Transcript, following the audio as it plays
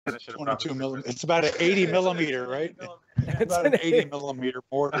22 millimeter. It's about an 80 millimeter, right? It's about an 80 millimeter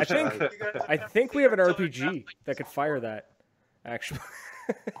mortar. I think we have an RPG that could fire that. Actually.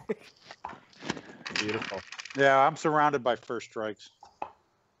 Beautiful. Yeah, I'm surrounded by first strikes.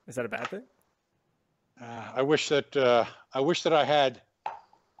 Is that a bad thing? I wish that I had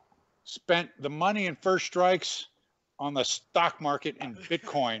spent the money in first strikes on the stock market in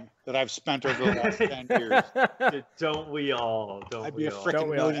Bitcoin that I've spent over the last 10 years. Don't we all? I'd be a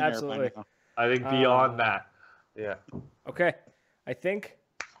freaking millionaire. Absolutely. By now. I think beyond that. Yeah. Okay. I think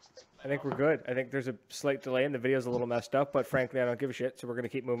we're good. I think there's a slight delay and the video's a little messed up, but frankly, I don't give a shit, so we're going to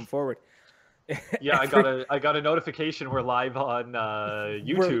keep moving forward. Yeah, I got a notification we're live on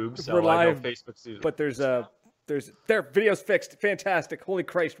YouTube, so we're live, I know Facebook's using. But their video's fixed. Fantastic. Holy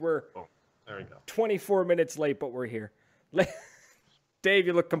Christ, we're there we go. 24 minutes late, but we're here. Dave,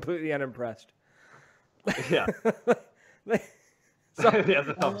 you look completely unimpressed. Yeah. So, yeah,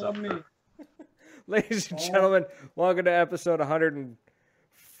 the thumbs up. Ladies and gentlemen, welcome to episode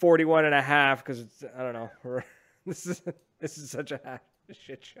 141 and a half, because I don't know. This is such a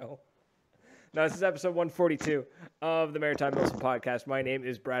shit show. No, this is episode 142 of the Maritime Wilson podcast. My name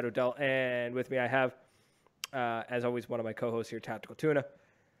is Brad Odell, and with me I have, as always, one of my co-hosts here, Tactical Tuna.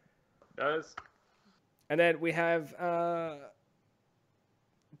 Guys. And then we have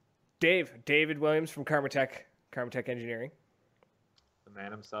David Williams from Karmatech Engineering. The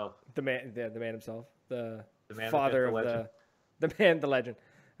man himself. The man himself. The man, father the of legend. the man, the legend.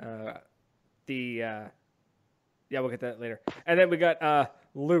 Yeah, we'll get that later. And then we got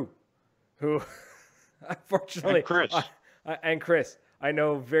Lou, who unfortunately and Chris. I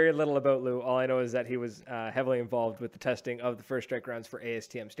know very little about Lou. All I know is that he was heavily involved with the testing of the first strike rounds for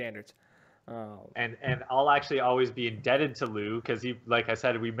ASTM standards. And I'll actually always be indebted to Lou because he, like I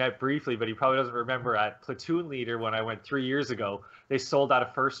said, we met briefly, but he probably doesn't remember at Platoon Leader when I went 3 years ago, they sold out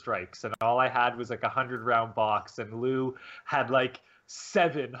of first strikes and all I had was like 100-round box and Lou had like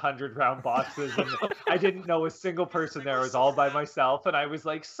 700 round boxes and I didn't know a single person there. I was all by myself and I was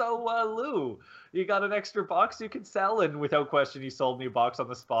like, so Lou, you got an extra box you can sell? And without question, he sold me a box on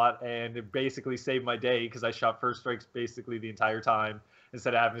the spot and it basically saved my day because I shot first strikes basically the entire time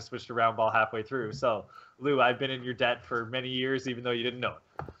instead of having to switch to round ball halfway through. So Lou, I've been in your debt for many years, even though you didn't know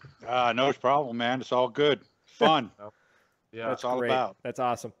it. No problem, man. It's all good. Fun. Yeah, that's all great. about. That's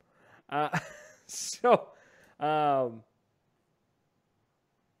awesome. That's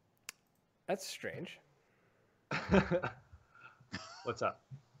strange. What's up?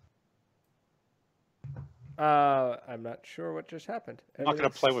 I'm not sure what just happened. I'm not going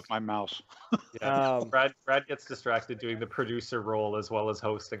to play with my mouse. Yeah. Brad gets distracted doing the producer role as well as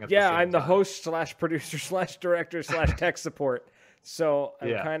hosting. I'm the host / producer / director / tech support. So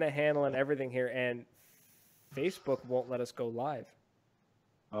I'm kind of handling everything here, and Facebook won't let us go live.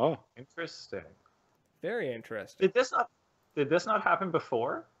 Oh, interesting. Very interesting. Did this not happen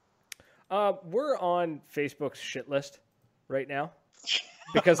before? We're on Facebook's shit list right now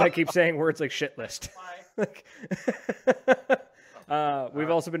because I keep saying words like shit list. We've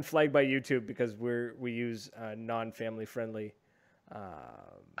also been flagged by YouTube because we use non-family friendly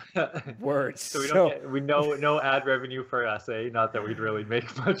words. So we know no ad revenue for us, eh? Not that we'd really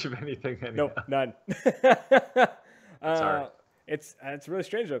make much of anything anyhow. Nope, none. Sorry. It's really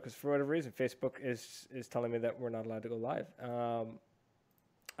strange though because for whatever reason Facebook is telling me that we're not allowed to go live. I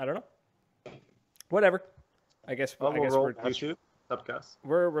don't know. Whatever. I guess we're YouTube podcast.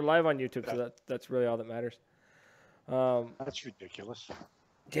 We're live on YouTube, so that's really all that matters. That's ridiculous.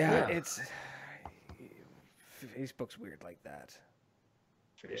 Yeah, it's Facebook's weird like that.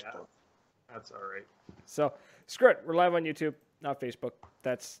 Facebook. Yeah, that's all right. So screw it. We're live on YouTube, not Facebook.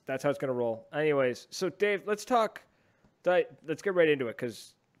 That's how it's gonna roll. Anyways, so Dave, let's talk. Let's get right into it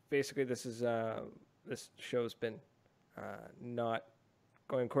because basically this show's been not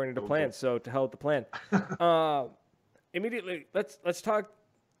going according to plan. So to hell with the plan. Immediately, let's talk.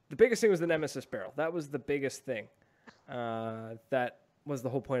 The biggest thing was the Nemesis barrel. That was the biggest thing. That was the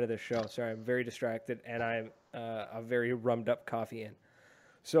whole point of this show. Sorry, I'm very distracted, and I'm a very rummed up coffee in.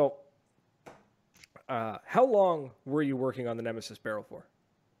 So, how long were you working on the Nemesis barrel for?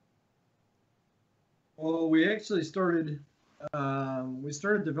 Well, we actually started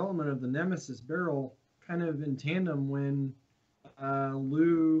development of the Nemesis barrel kind of in tandem when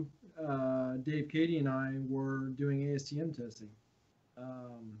Lou, Dave, Katie, and I were doing ASTM testing.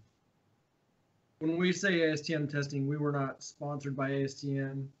 When we say ASTM testing, we were not sponsored by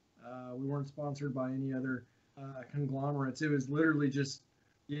ASTM. We weren't sponsored by any other conglomerates. It was literally just,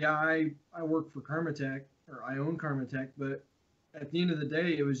 I work for Karmatech, or I own Karmatech, but at the end of the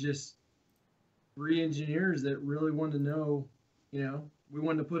day, it was just 3 engineers that really wanted to know, we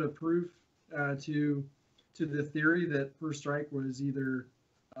wanted to put a proof to the theory that first strike was either,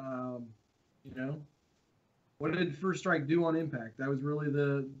 you know, what did first strike do on impact? That was really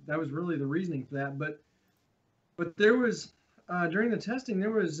the reasoning for that. But there was during the testing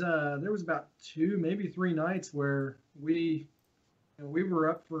there was about 2, maybe 3 nights where we were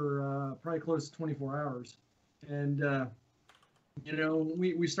up for probably close to 24 hours, and you know,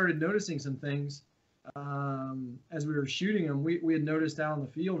 we started noticing some things as we were shooting them. We had noticed out in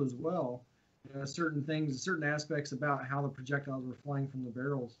the field as well, certain things, certain aspects about how the projectiles were flying from the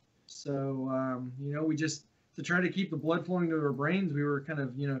barrels. So you know, we just, to try to keep the blood flowing to our brains, we were kind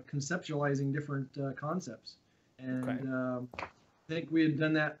of, you know, conceptualizing different concepts. And I think we had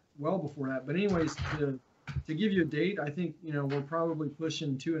done that well before that. But anyways, to give you a date, I think, you know, we're probably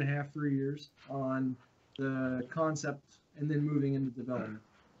pushing 2.5, 3 years on the concept and then moving into development.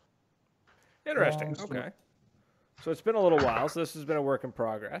 Interesting. Okay. So it's been a little while. So this has been a work in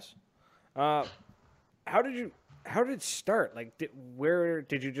progress. How did it start? Like, where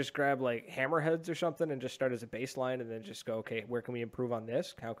did you just grab like hammerheads or something and just start as a baseline and then just go, okay, where can we improve on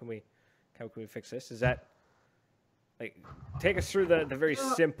this? How can we fix this? Is that, like, take us through the very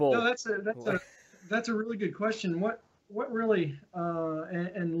simple. No, that's a really good question. What really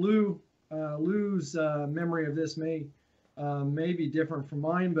and Lou's memory of this may be different from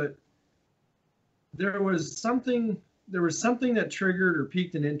mine, but there was something that triggered or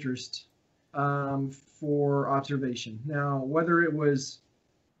piqued an interest for observation. Now, whether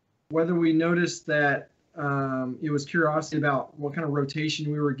we noticed that it was curiosity about what kind of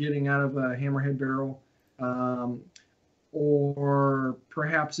rotation we were getting out of a hammerhead barrel, or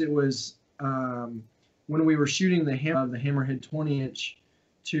perhaps it was when we were shooting the hammerhead 20-inch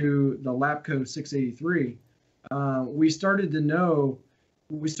to the Lapco 683, we started to notice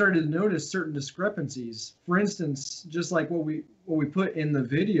certain discrepancies. For instance, just like what we put in the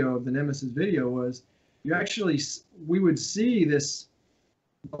video of the Nemesis video was, we would see this.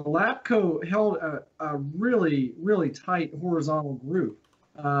 The Lapco held a really, really tight horizontal group,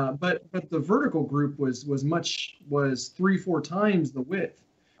 but the vertical group was 3-4 times the width.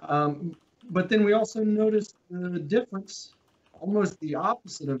 But then we also noticed the difference, almost the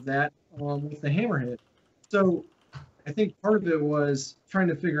opposite of that, with the hammerhead. So I think part of it was trying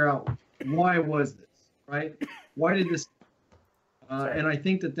to figure out, why was this, right? Why did this? And I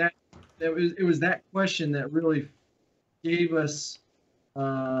think it was that question that really gave us,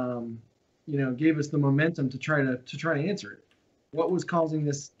 gave us the momentum to try to answer it. What was causing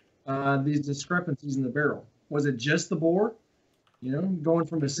these discrepancies in the barrel? Was it just the bore? You know, going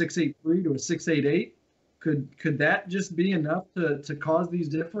from a 683 to a 688, could that just be enough to cause these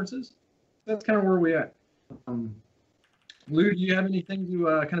differences? That's kind of where we're at. Lou, do you have anything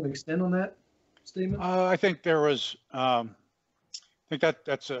to kind of extend on that statement? I think there was. I think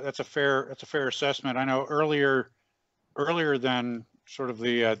that's a fair assessment. I know earlier than sort of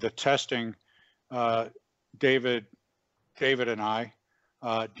the testing, David and I,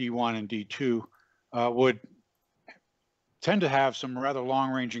 D1 and D2, would tend to have some rather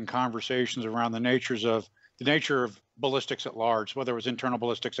long-ranging conversations around the nature of ballistics at large, whether it was internal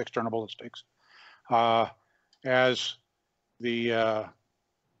ballistics, external ballistics, as the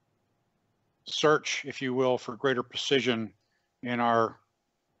search, if you will, for greater precision in our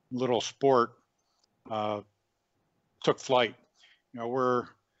little sport took flight.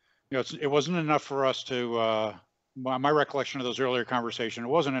 It wasn't enough for us to, my recollection of those earlier conversations, it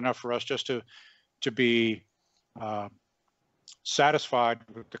wasn't enough for us just to be satisfied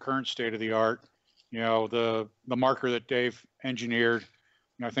with the current state of the art. The marker that Dave engineered,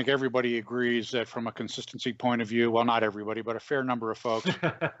 I think everybody agrees that from a consistency point of view, well, not everybody, but a fair number of folks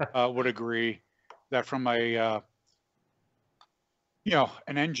would agree that from a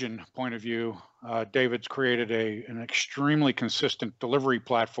an engine point of view, David's created an extremely consistent delivery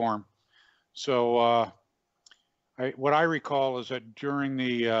platform. So what I recall is that during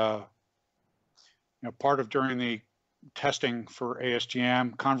the during the testing for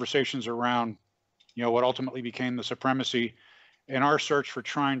ASTM, conversations around what ultimately became the supremacy, in our search for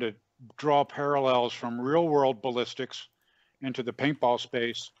trying to draw parallels from real world ballistics into the paintball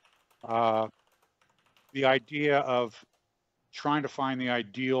space, the idea of trying to find the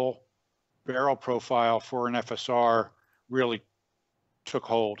ideal barrel profile for an FSR really took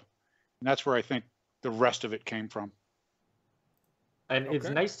hold. And that's where I think the rest of it came from. And it's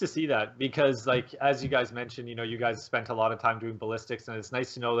nice to see that, because, like, as you guys mentioned, you guys spent a lot of time doing ballistics, and it's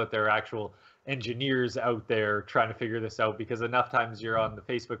nice to know that there are actual engineers out there trying to figure this out, because enough times you're on the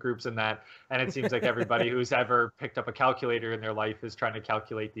Facebook groups and that, and it seems like everybody who's ever picked up a calculator in their life is trying to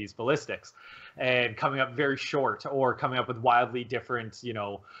calculate these ballistics and coming up very short or coming up with wildly different,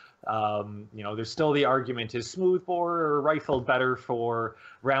 there's still the argument, is smoothbore or rifle better for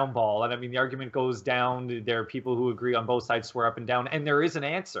round ball? And I mean, the argument goes down. There are people who agree on both sides, swear up and down, and there is an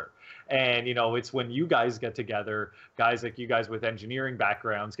answer. And, it's when you guys get together, guys like you guys with engineering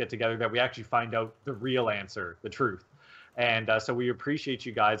backgrounds get together, that we actually find out the real answer, the truth. And so we appreciate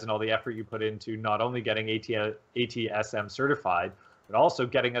you guys and all the effort you put into not only getting ATSM certified, but also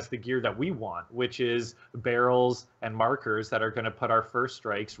getting us the gear that we want, which is barrels and markers that are going to put our first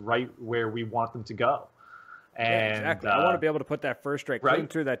strikes right where we want them to go. And yeah, exactly. I want to be able to put that first strike right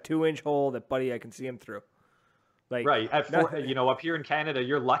through that 2-inch hole that, buddy, I can see him through. Like, right. Up here in Canada,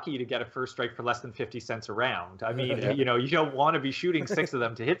 you're lucky to get a first strike for less than 50 cents a round. I mean, you don't want to be shooting 6 of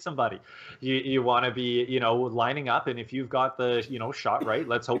them to hit somebody. You want to be, lining up. And if you've got the, shot right,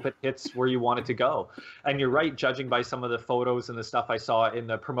 let's hope it hits where you want it to go. And you're right, judging by some of the photos and the stuff I saw in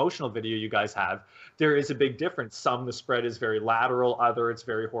the promotional video you guys have, there is a big difference. Some, the spread is very lateral, other it's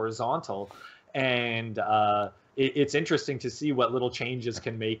very horizontal. And, it's interesting to see what little changes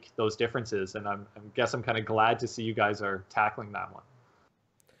can make those differences, and I guess I'm kind of glad to see you guys are tackling that one.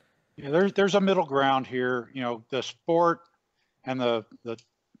 Yeah, there's a middle ground here. The sport and the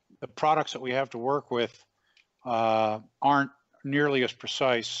products that we have to work with aren't nearly as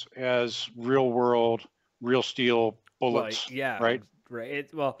precise as real world, real steel bullets. Well, yeah, right.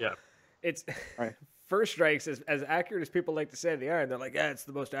 It's right. First strikes, as accurate as people like to say they are, and they're like, yeah, it's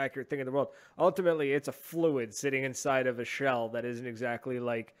the most accurate thing in the world. Ultimately, it's a fluid sitting inside of a shell that isn't exactly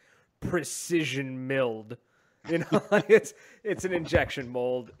like precision milled. It's an injection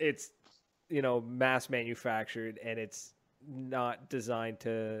mold. It's mass manufactured, and it's not designed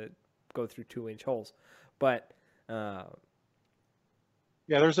to go through 2-inch holes. But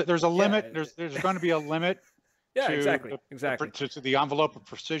there's a limit. There's going to be a limit. Yeah, to exactly. To the envelope of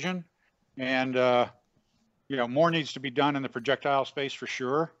precision, and more needs to be done in the projectile space for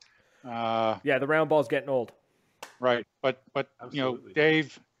sure. The round ball's getting old. Right. But Absolutely.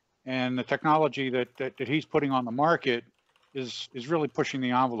 Dave and the technology that he's putting on the market is really pushing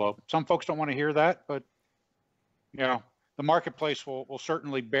the envelope. Some folks don't want to hear that, but the marketplace will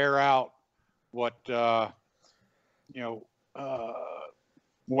certainly bear out what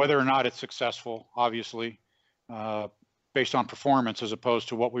whether or not it's successful, obviously, based on performance as opposed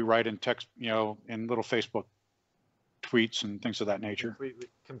to what we write in text, in little Facebook tweets and things of that nature.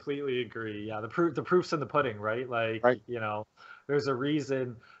 Completely agree. Yeah, the proof's in the pudding, right? Like, right. There's a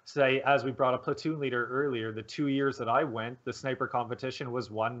reason. Say, as we brought a platoon leader earlier, the 2 years that I went, the sniper competition was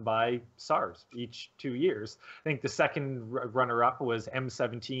won by SARS each 2 years. I think the second runner-up was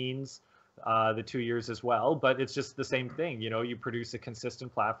M17s, the 2 years as well. But it's just the same thing. You produce a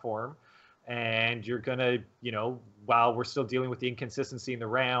consistent platform, and you're gonna, while we're still dealing with the inconsistency in the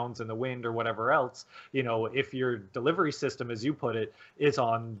rounds and the wind or whatever else, if your delivery system, as you put it, is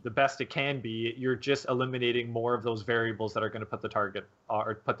on the best it can be, you're just eliminating more of those variables that are going to put the target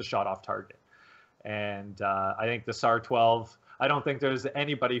or put the shot off target. And I think the SAR-12, I don't think there's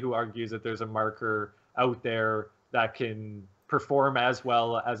anybody who argues that there's a marker out there that can perform as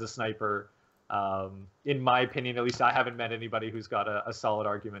well as a sniper. In my opinion, at least, I haven't met anybody who's got a solid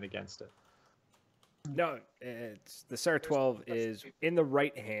argument against it. No, it's the SAR-12 is in the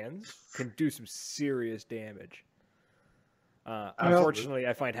right hands, can do some serious damage. Unfortunately,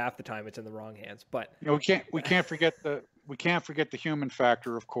 I find half the time it's in the wrong hands. But we can't forget the human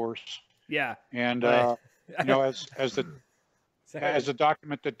factor, of course. Yeah, and as the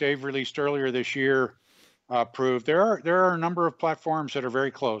document that Dave released earlier this year proved, there are a number of platforms that are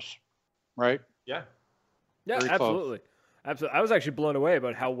very close, right? Yeah. Yeah, very absolutely. Close. Absolutely. I was actually blown away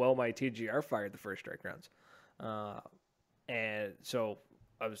about how well my TGR fired the first strike rounds. And so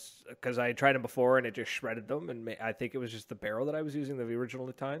because I had tried them before and it just shredded them. And I think it was just the barrel that I was using the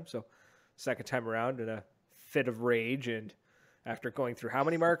original time. So second time around in a fit of rage. And after going through how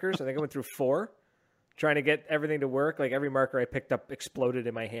many markers? I think I went through 4, trying to get everything to work. Like every marker I picked up exploded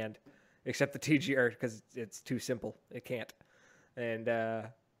in my hand, except the TGR because it's too simple. It can't. And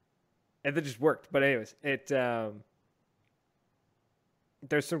it just worked. But anyways,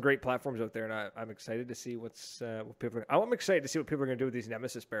 there's some great platforms out there, and I'm excited to see what people. I'm excited to see what people are going to do with these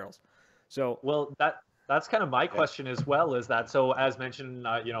Nemesis barrels. So, well, that's kind of my question as well. Is that so? As mentioned,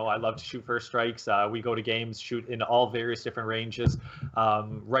 I love to shoot first strikes. We go to games, shoot in all various different ranges.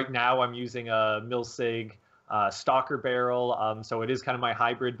 Right now, I'm using a Milsig Stalker barrel, so it is kind of my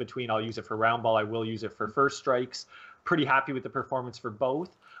hybrid between. I'll use it for round ball. I will use it for first strikes. pretty happy with the performance for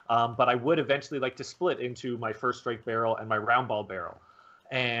both. But I would eventually like to split into my first strike barrel and my round ball barrel.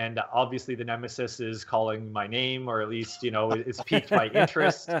 And obviously the Nemesis is calling my name, or at least, it's piqued my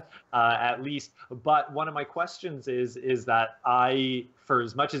interest, at least. But one of my questions is that for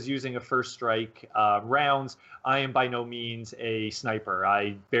as much as using a first strike rounds, I am by no means a sniper.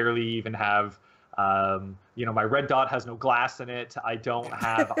 I barely even have, my red dot has no glass in it. I don't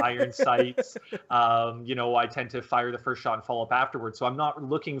have iron sights. I tend to fire the first shot and follow up afterwards. So I'm not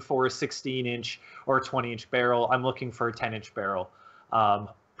looking for a 16-inch or a 20-inch barrel. I'm looking for a 10-inch barrel.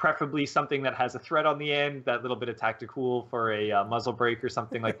 Preferably something that has a thread on the end, that little bit of tactical for a muzzle brake or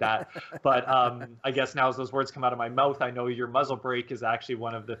something like that. But I guess now as those words come out of my mouth, I know your muzzle brake is actually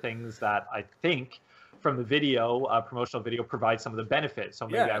one of the things that I think from the video, promotional video, provides some of the benefits. So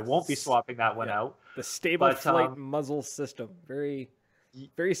maybe I won't be swapping that one out. The stable flight muzzle system, very,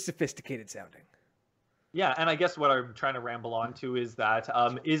 very sophisticated sounding. Yeah, and I guess what I'm trying to ramble on to is that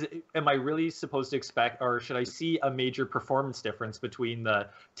am I really supposed to expect, or should I see a major performance difference between the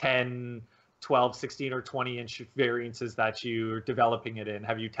 10, 12, 16, or 20-inch variances that you're developing it in?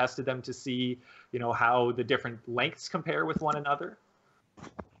 Have you tested them to see, how the different lengths compare with one another?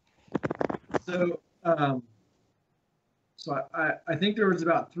 So, I think there was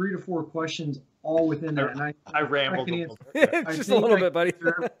about 3 to 4 questions all within that, and I rambled a little bit. Just a little bit, buddy.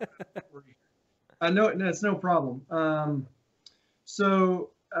 No, it's no problem. In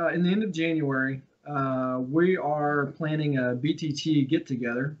the end of January, we are planning a BTT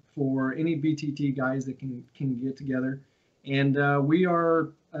get-together for any BTT guys that can get together. And we are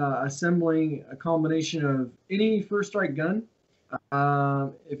assembling a combination of any first strike gun.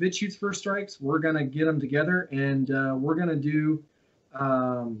 If it shoots first strikes, we're going to get them together, and we're going to do,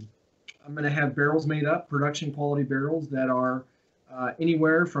 I'm going to have barrels made up, production quality barrels that are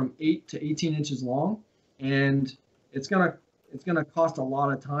anywhere from 8 to 18 inches long, and it's gonna cost a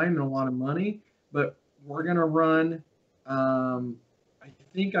lot of time and a lot of money, but we're gonna run. I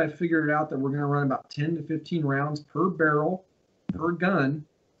think I figured out that we're gonna run about 10 to 15 rounds per barrel, per gun,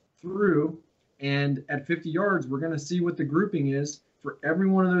 through, and at 50 yards, we're gonna see what the grouping is for every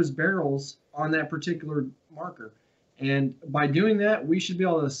one of those barrels on that particular marker, and by doing that, we should be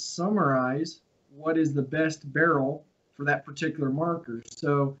able to summarize what is the best barrel for that particular marker.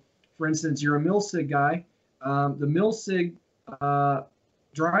 So, for instance, you're a Milsig guy. The Milsig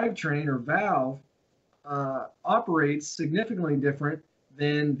drivetrain or valve operates significantly different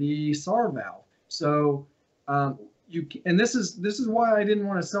than the SAR valve. So, this is why I didn't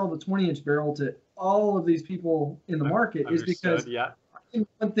want to sell the 20-inch barrel to all of these people in the market. Is because I didn't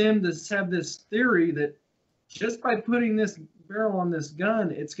want them to have this theory that just by putting this barrel on this gun,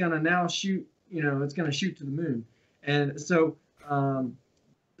 it's going to now shoot. It's going to shoot to the moon. And so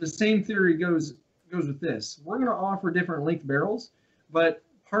the same theory goes with this. We're going to offer different length barrels, but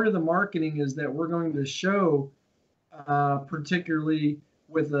part of the marketing is that we're going to show, particularly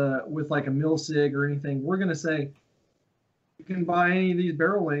with like a Milsig or anything, we're going to say you can buy any of these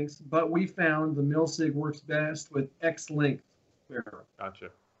barrel lengths, but we found the Milsig works best with X length barrel.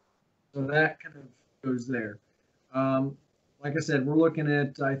 Gotcha. So that kind of goes there. Like I said, we're looking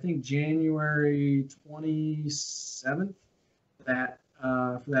at, I think, January 27th for that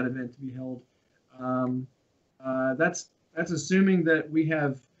event to be held. That's assuming that we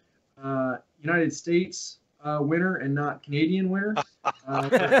have United States winner and not Canadian winner.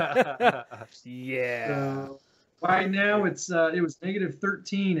 Yeah. So right now it was negative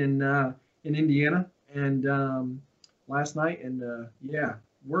 13 in Indiana, and last night, and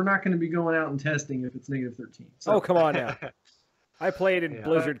we're not going to be going out and testing if it's negative 13. So, come on now. I played in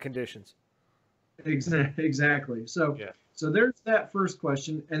blizzard conditions. Exactly. So there's that first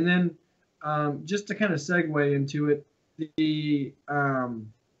question, and then just to kind of segue into it,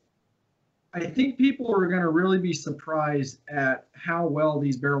 I think people are going to really be surprised at how well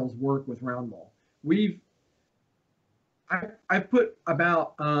these barrels work with round ball. I put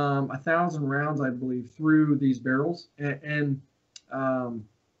about 1,000 rounds, I believe, through these barrels, and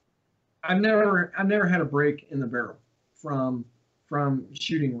I've never had a break in the barrel from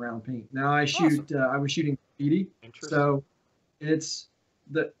shooting round paint. Now I shoot. Awesome. I was shooting graffiti, so it's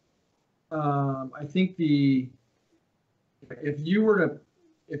the. I think if you were to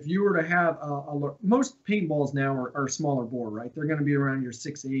have most paintballs now are smaller bore, right? They're going to be around your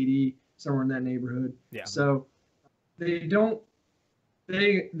 680, somewhere in that neighborhood. Yeah. So they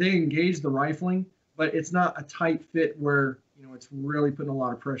engage the rifling, but it's not a tight fit where it's really putting a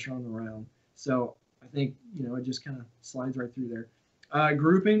lot of pressure on the round. So I think it just kind of slides right through there.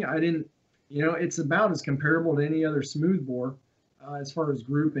 Grouping, I didn't. It's about as comparable to any other smooth bore as far as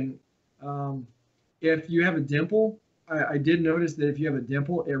grouping. If you have a dimple, I did notice that if you have a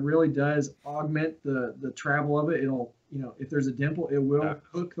dimple, it really does augment the travel of it. It'll, if there's a dimple, it will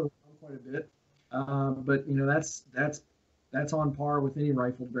hook the round quite a bit. But that's on par with any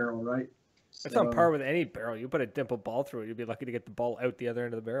rifled barrel, right? That's on par with any barrel. You put a dimple ball through it, you'd be lucky to get the ball out the other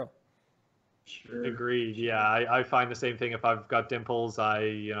end of the barrel. Sure. Agreed. Yeah, I find the same thing. If I've got dimples,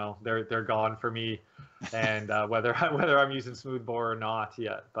 they're gone for me, and whether I'm using smooth bore or not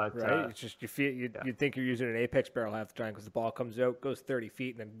yet. But right, it's just you think you're using an Apex barrel half the time because the ball comes out, goes 30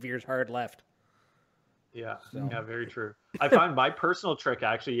 feet, and then veers hard left. Yeah, So. yeah, very true. I found my personal trick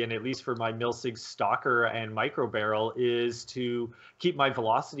actually, and at least for my Milsig stalker and micro barrel, is to keep my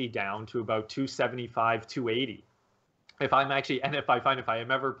velocity down to about 275, 280. If I find if I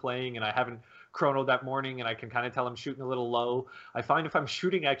am ever playing and I haven't chronoed that morning and I can kind of tell I'm shooting a little low, I find if I'm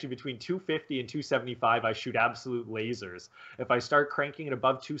shooting actually between 250 and 275, I shoot absolute lasers. If I start cranking it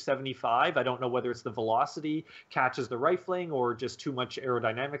above 275, I don't know whether it's the velocity catches the rifling or just too much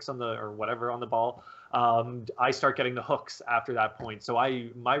aerodynamics or whatever on the ball. I start getting the hooks after that point. So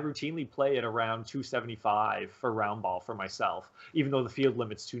I routinely play at around 275 for round ball for myself, even though the field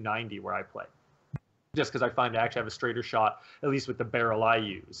limit's 290 where I play. Just because I find I actually have a straighter shot, at least with the barrel I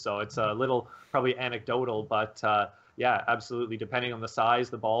use. So it's a little probably anecdotal, but yeah, absolutely. Depending on the size,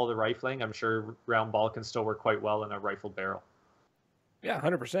 the ball, the rifling, I'm sure round ball can still work quite well in a rifled barrel. Yeah,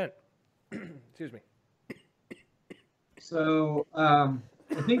 100%. Excuse me. So I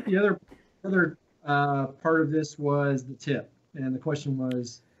think the other part of this was the tip, and the question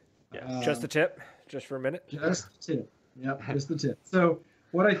was just the tip, just for a minute. Just the tip. Yep, just the tip. So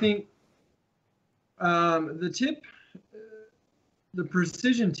what I think. The tip, the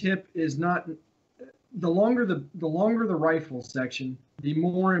precision tip is not. The longer the rifle section, the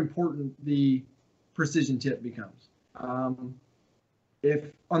more important the precision tip becomes.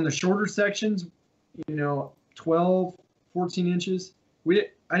 If on the shorter sections, 12, 14 inches,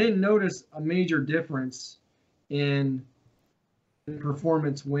 I didn't notice a major difference in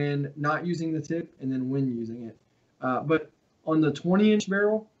performance when not using the tip and then when using it. But on the 20-inch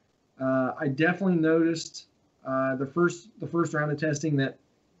barrel. I definitely noticed the first round of testing that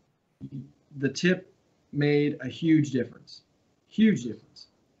the tip made a huge difference. Huge difference.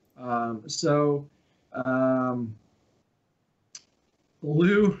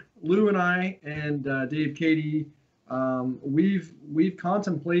 Lou and I and Dave Cady, we've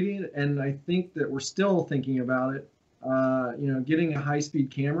contemplated, and I think that we're still thinking about it. Getting a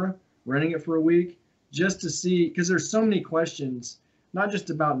high-speed camera, renting it for a week, just to see, because there's so many questions. Not just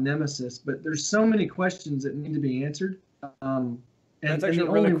about Nemesis, but there's so many questions that need to be answered. That's actually a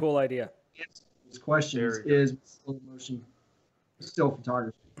really cool idea. These questions is slow motion still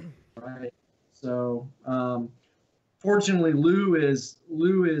photography, right? So, fortunately, Lou is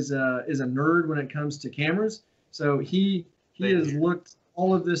a nerd when it comes to cameras. So he has looked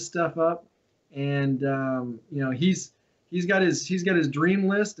all of this stuff up, and he's got his dream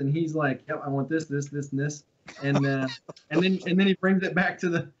list, and he's like, yep, I want this, and this. And then he brings it back to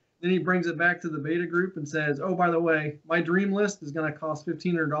the beta group and says, oh, by the way, my dream list is going to cost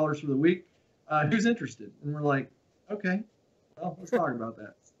 $1,500 for the week. Who's interested? And we're like, okay, well, let's talk about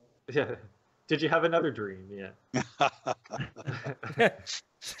that. Yeah. Did you have another dream? Yeah.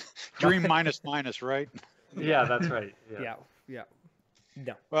 Dream minus, right? Yeah, that's right. Yeah.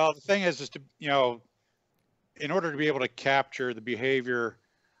 No. Well, the thing is to, in order to be able to capture the behavior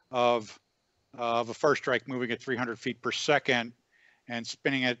of a first strike moving at 300 feet per second and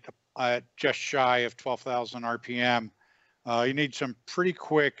spinning it at just shy of 12,000 RPM, you need some pretty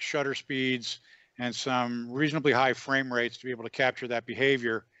quick shutter speeds and some reasonably high frame rates to be able to capture that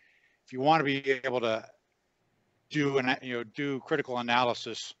behavior. If you want to be able to do critical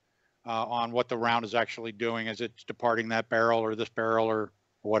analysis on what the round is actually doing as it's departing that barrel or this barrel or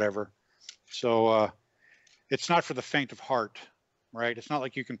whatever. So it's not for the faint of heart. Right, it's not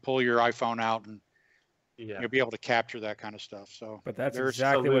like you can pull your iPhone out and you'll be able to capture that kind of stuff. So, but that's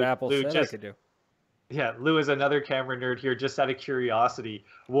exactly what Apple said I could do. Yeah, Lou is another camera nerd here. Just out of curiosity,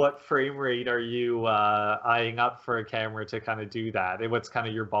 what frame rate are you eyeing up for a camera to kind of do that? And what's kind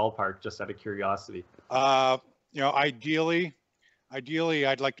of your ballpark? Just out of curiosity. Ideally,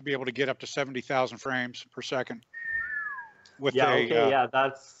 I'd like to be able to get up to 70,000 frames per second. That's up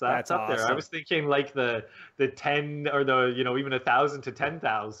awesome. there. I was thinking like the 10 or the even 1,000 to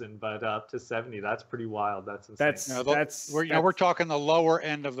 10,000, but up to 70. That's pretty wild. That's insane. We're talking the lower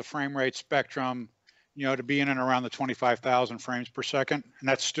end of the frame rate spectrum, to be in and around the 25,000 frames per second, and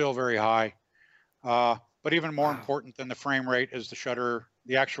that's still very high. But even more important than the frame rate is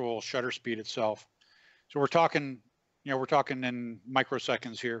the actual shutter speed itself. So we're talking in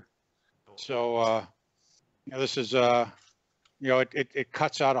microseconds here. So this is it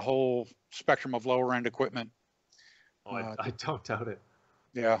cuts out a whole spectrum of lower end equipment. Oh, I don't doubt it.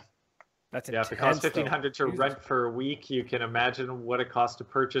 Yeah. That's Yeah, if it costs $1,500 to rent for a week, you can imagine what it costs to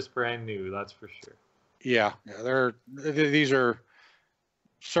purchase brand new. That's for sure. Yeah, these are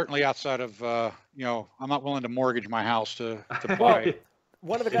certainly outside of I'm not willing to mortgage my house to buy.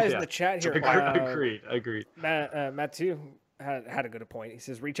 One of the guys in the chat here, agreed. Matt too had a good point. He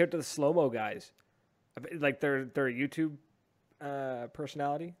says reach out to the slow mo guys, like they're a YouTube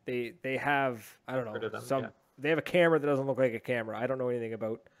personality. They have I don't know they have a camera that doesn't look like a camera. I don't know anything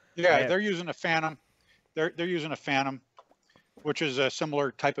about. Yeah, they're using a Phantom. They're using a Phantom, which is a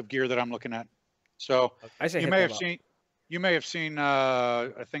similar type of gear that I'm looking at. So you may have seen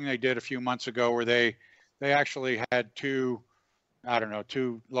a thing they did a few months ago where they actually had two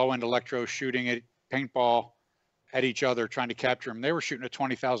low-end electros shooting at paintball at each other, trying to capture them. They were shooting at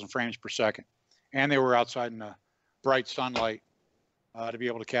 20,000 frames per second, and they were outside in the bright sunlight to be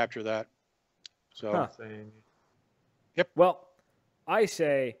able to capture that. So, yep. Well, I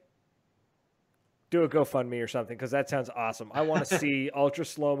say do a GoFundMe or something because that sounds awesome. I want to see ultra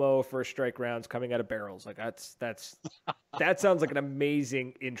slow mo first strike rounds coming out of barrels. Like that sounds like an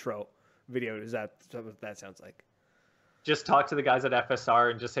amazing intro video. Is that what that sounds like? Just talk to the guys at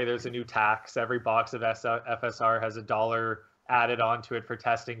FSR and just say there's a new tax. Every box of FSR has $1 added onto it for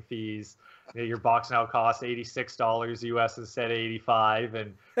testing fees. Your box now costs $86 US instead of $85,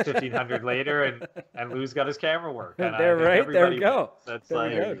 and $1,500 later, and Lou's got his camera work. And there we go. That's there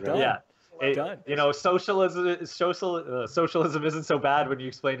we go. Done. Yeah. Done. Socialism isn't so bad when you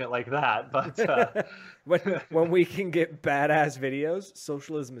explain it like that. But when we can get badass videos,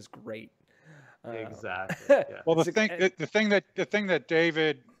 socialism is great. Exactly. Yeah. Well, the thing that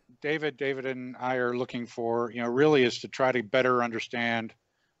David and I are looking for, really is to try to better understand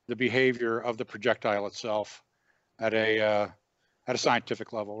the behavior of the projectile itself at a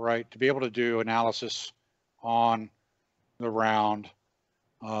scientific level, right? To be able to do analysis on the round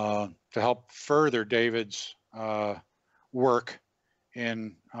to help further David's work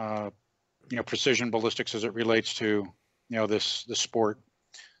in precision ballistics as it relates to this sport.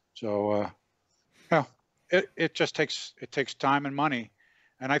 So it just takes time and money,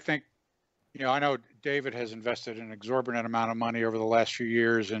 and I think I know David has invested an exorbitant amount of money over the last few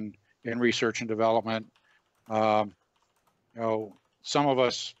years in research and development. Some of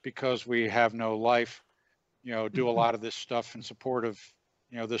us, because we have no life, do a lot of this stuff in support of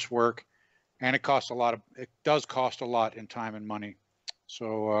this work, and it does cost a lot in time and money.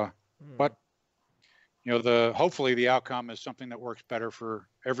 So, but hopefully the outcome is something that works better for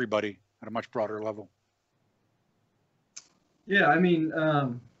everybody at a much broader level. Yeah, I mean,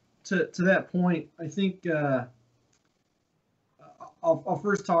 to that point, I think I'll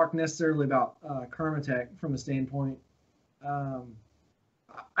first talk necessarily about Karmatech from a standpoint.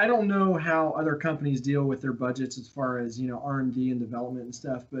 I don't know how other companies deal with their budgets as far as R&D and development and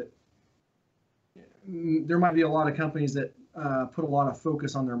stuff, but there might be a lot of companies that put a lot of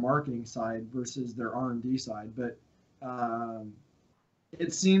focus on their marketing side versus their R&D side. But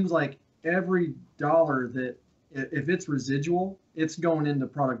it seems like every dollar that if it's residual, it's going into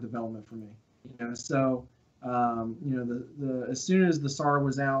product development for me. So as soon as the SAR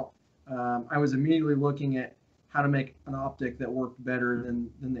was out, I was immediately looking at how to make an optic that worked better than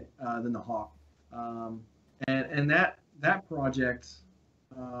the Hawk, and that project,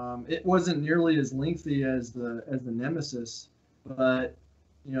 it wasn't nearly as lengthy as the Nemesis, but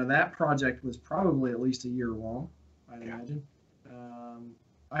that project was probably at least a year long, I'd imagine.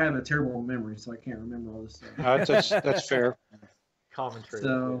 I have a terrible memory, so I can't remember all this stuff. That's fair. Common trait.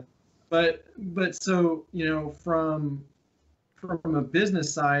 So, but so from a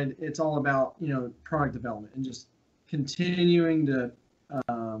business side, it's all about product development and just continuing to.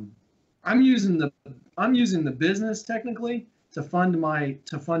 I'm using the business technically to fund my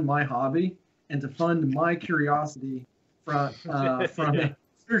hobby and to fund my curiosity from it.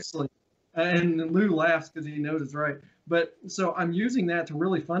 Seriously, and Lou laughs because he knows it's right. But so I'm using that to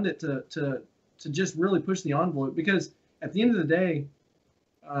really fund it to just really push the envelope, because at the end of the day,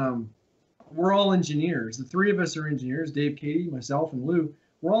 we're all engineers. The three of us are engineers: Dave, Katie, myself, and Lou.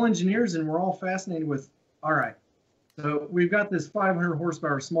 We're all engineers, and we're all fascinated with. All right, so we've got this 500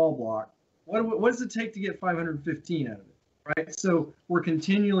 horsepower small block. What does it take to get 515 out of it? Right. So we're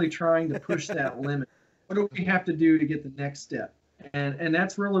continually trying to push that limit. What do we have to do to get the next step? And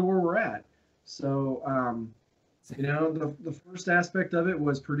that's really where we're at. So the first aspect of it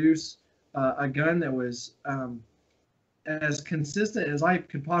was produce a gun that was as consistent as I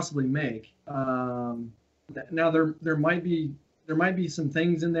could possibly make. Now there might be some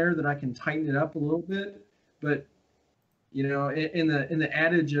things in there that I can tighten it up a little bit, but you know, in the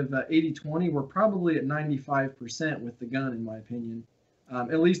adage of 80-20, we're probably at 95% with the gun, in my opinion,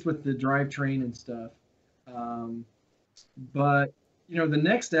 at least with the drivetrain and stuff. But you know, the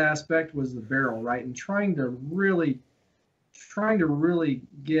next aspect was the barrel, right, and trying to really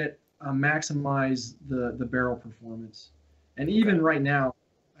get maximize the barrel performance. And even right now,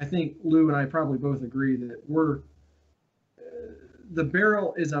 I think Lou and I probably both agree that the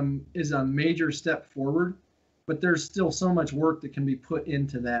barrel is a major step forward, but there's still so much work that can be put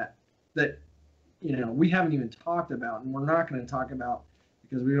into that you know we haven't even talked about, and we're not going to talk about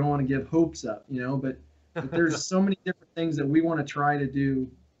because we don't want to give hopes up, you know. But there's so many different things that we want to try to do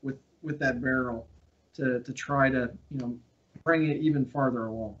with that barrel to try to, you know, bring it even farther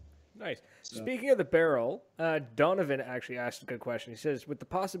along. Nice. So. Speaking of the barrel, Donovan actually asked a good question. He says, with the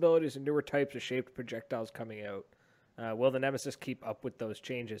possibilities of newer types of shaped projectiles coming out, will the Nemesis keep up with those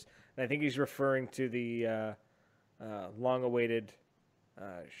changes? And I think he's referring to the long-awaited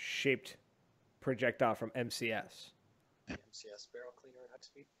shaped projectile from MCS. MCS barrel cleaner at high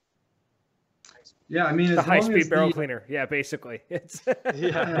speed. Yeah, I mean, the high-speed barrel cleaner. Yeah, basically, it's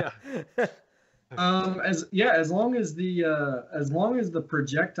yeah. As long as the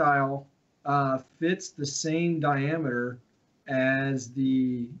projectile fits the same diameter as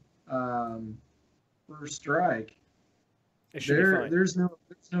the first strike, there's no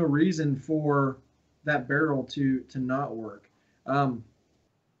reason for that barrel to not work.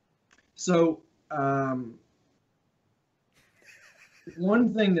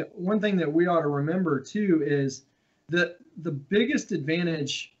 One thing that we ought to remember too is that the biggest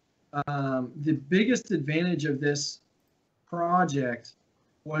advantage of this project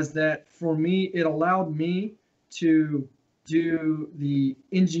was that for me, it allowed me to do the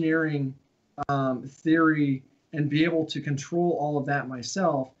engineering theory and be able to control all of that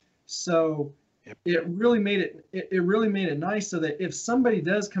myself. So it really made it nice so that if somebody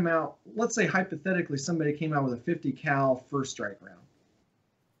does come out, let's say hypothetically somebody came out with a 50 cal first strike round.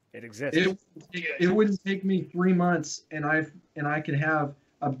 It exists. It wouldn't take me 3 months, and I could have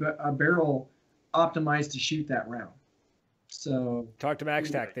a barrel optimized to shoot that round. So talk to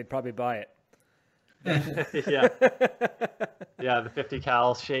MaxTac; they'd probably buy it. Yeah, the 50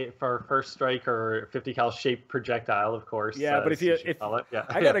 cal shape for first strike or 50 cal shaped projectile, of course. Yeah, but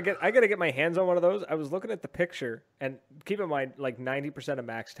I gotta get my hands on one of those. I was looking at the picture, and keep in mind, like 90% of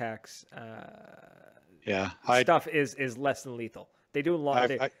MaxTac's stuff is less than lethal. They do a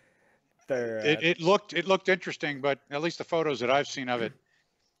lot. It looked interesting, but at least the photos that I've seen of it,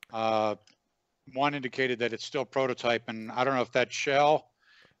 one indicated that it's still prototype, and I don't know if that shell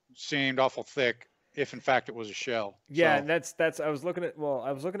seemed awful thick, if in fact it was a shell. Yeah, so. And that's I was looking at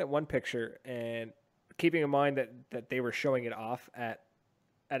one picture, and keeping in mind that they were showing it off at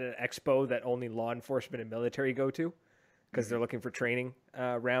an expo that only law enforcement and military go to, because they're looking for training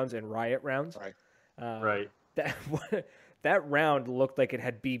rounds and riot rounds. Right. Right. That round looked like it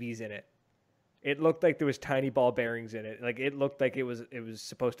had BBs in it. It looked like there was tiny ball bearings in it. Like it looked like it was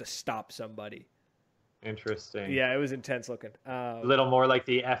supposed to stop somebody. Interesting. Yeah, it was intense looking. A little more like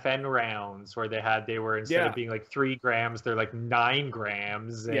the FN rounds where they were instead of being like 3 grams, they're like 9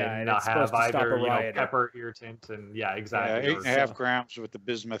 grams, and not have either pepper irritant and exactly. 8.5 grams with the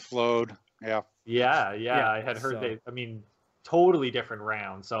bismuth load. Yeah. I had heard totally different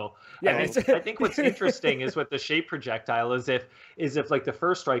round. So I think what's interesting is with the shape projectile is if like the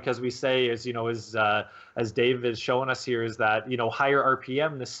first strike, as we say, is, you know, as Dave is showing us here, is that, you know, higher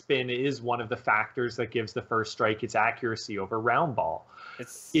RPM, the spin is one of the factors that gives the first strike its accuracy over round ball.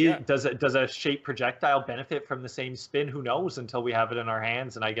 Does a shape projectile benefit from the same spin? Who knows until we have it in our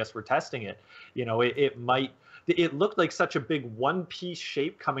hands, and I guess we're testing it. You know, it looked like such a big one-piece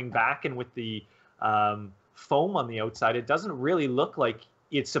shape coming back, and with the foam on the outside, it doesn't really look like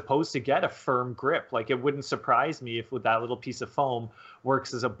it's supposed to get a firm grip. Like, it wouldn't surprise me if with that little piece of foam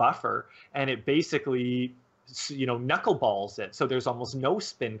works as a buffer, and it basically, you know, knuckleballs it, so there's almost no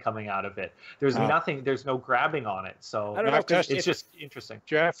spin coming out of it. There's nothing, there's no grabbing on it. So I don't know, it's just interesting.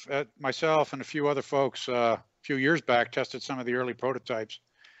 Jeff, myself, and a few other folks a few years back tested some of the early prototypes,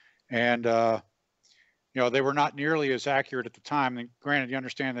 and you know, they were not nearly as accurate at the time. And granted, you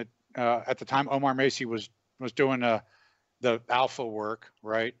understand that at the time Omar Macy was doing the alpha work,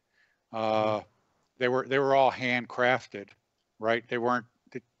 right? They were all handcrafted, right? They weren't.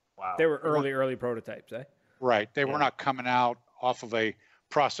 They were early prototypes, eh? Right. They were not coming out off of a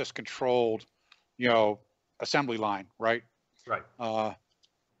process controlled, you know, assembly line, right? Right.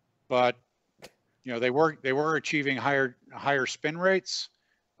 But you know, they were achieving higher spin rates,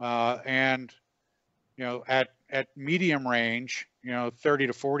 and you know, at medium range, you know, 30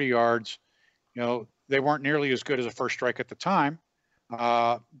 to 40 yards, you know, they weren't nearly as good as a first strike at the time,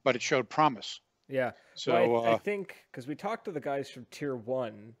 but it showed promise. Yeah. So well, I think because we talked to the guys from Tier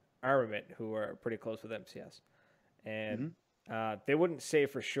 1 Armament who are pretty close with MCS, and they wouldn't say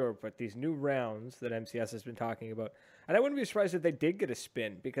for sure, but these new rounds that MCS has been talking about, and I wouldn't be surprised if they did get a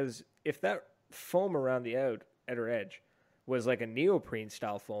spin, because if that foam around the outer edge was like a neoprene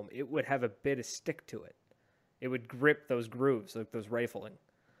style foam, it would have a bit of stick to it. It would grip those grooves, like those rifling.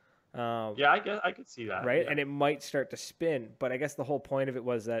 Yeah, I could see that. Right, yeah. and it might start to spin, but I guess the whole point of it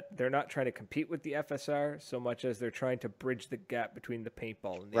was that they're not trying to compete with the FSR so much as they're trying to bridge the gap between the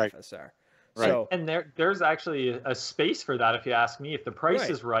paintball and the FSR. Right. So, And there's actually a space for that, if you ask me. If the price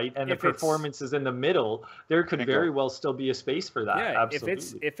is right and the performance is in the middle, there could very well still be a space for that. Yeah,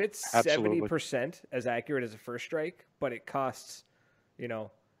 absolutely. if it's 70% as accurate as a first strike, but it costs,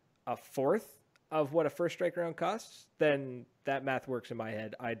 a fourth of what a first strike round costs, then that math works in my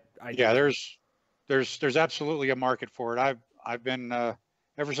head. There's absolutely a market for it. I've been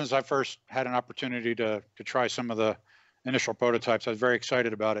ever since I first had an opportunity to try some of the initial prototypes, I was very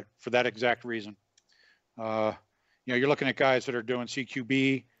excited about it for that exact reason. You're looking at guys that are doing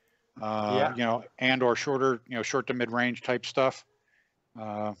CQB, and or shorter, short to mid range type stuff.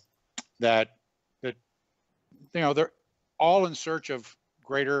 That they're all in search of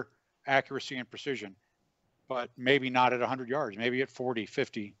greater accuracy and precision, but maybe not at 100 yards, maybe at 40,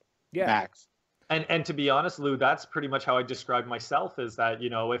 50 max. And to be honest, Lou, that's pretty much how I describe myself, is that,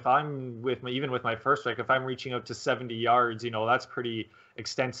 if I'm even with my first strike, if I'm reaching out to 70 yards, that's pretty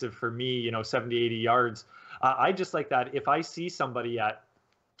extensive for me, 70, 80 yards. I just like that. If I see somebody at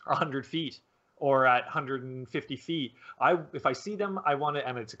 100 feet or at 150 feet, if I see them, I want to,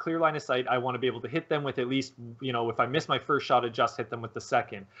 and it's a clear line of sight, I want to be able to hit them with at least, if I miss my first shot, I just hit them with the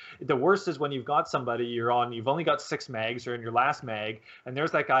second. The worst is when you've got somebody, you've only got 6 mags, or in your last mag, and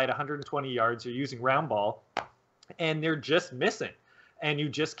there's that guy at 120 yards, you're using round ball, and they're just missing, and you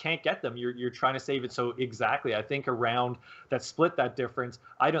just can't get them. You're trying to save it. So exactly, I think a round that split that difference,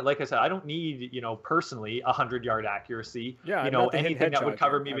 I don't need, personally 100-yard accuracy. Yeah, anything that would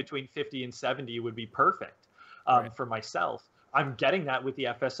cover me between 50 and 70 would be perfect for myself. I'm getting that with the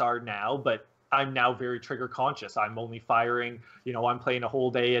FSR now, but I'm now very trigger conscious. I'm only firing, I'm playing a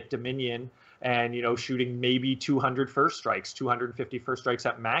whole day at Dominion and, shooting maybe 200 first strikes, 250 first strikes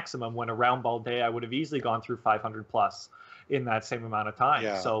at maximum, when a round ball day, I would have easily gone through 500 plus in that same amount of time.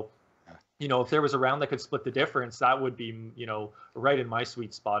 Yeah. So, if there was a round that could split the difference, that would be, right in my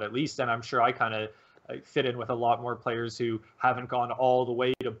sweet spot at least. And I'm sure I kind of fit in with a lot more players who haven't gone all the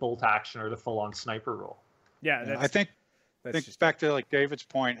way to bolt action or the full on sniper role. Yeah. I think back to like David's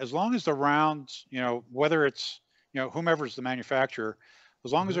point, as long as the rounds, whether it's, whomever's the manufacturer,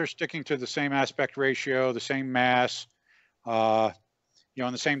 as long as they're sticking to the same aspect ratio, the same mass, and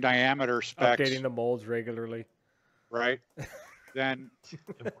the same diameter specs. Updating the molds regularly. Right. Then,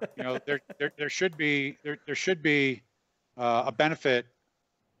 there should be a benefit.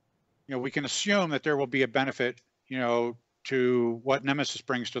 We can assume that there will be a benefit, to what Nemesis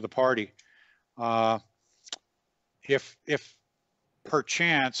brings to the party. If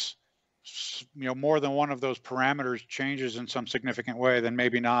perchance, more than one of those parameters changes in some significant way, then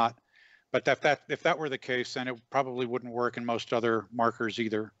maybe not. But if that were the case, then it probably wouldn't work in most other markers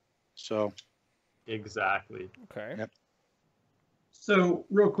either. So. Exactly. Okay. Yep. So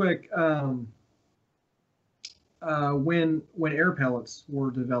real quick, when air pellets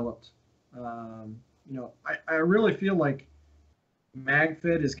were developed, I really feel like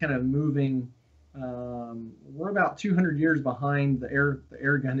MagFit is kind of moving. We're about 200 years behind the air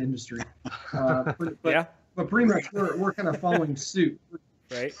gun industry. But pretty much we're kind of following suit.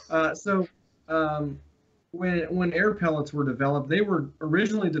 Right. When air pellets were developed, they were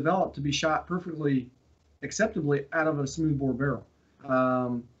originally developed to be shot perfectly acceptably out of a smoothbore barrel.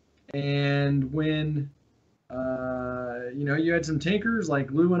 And when you had some tinkers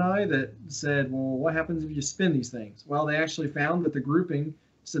like Lou and I that said, well, what happens if you spin these things? Well, they actually found that the grouping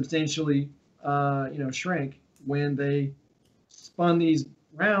substantially shrank when they spun these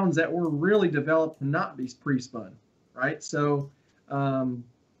rounds that were really developed to not be pre-spun, right? So I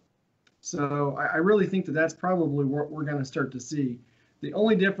really think that that's probably what we're going to start to see. The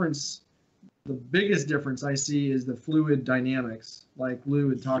only difference, the biggest difference I see, is the fluid dynamics, like Lou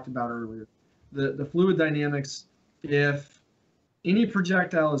had talked about earlier. The fluid dynamics, if any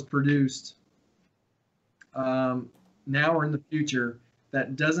projectile is produced now or in the future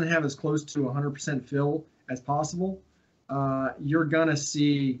that doesn't have as close to 100% fill as possible, you're going to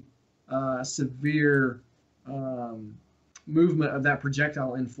see severe movement of that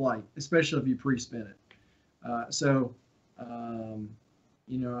projectile in flight, especially if you pre-spin it.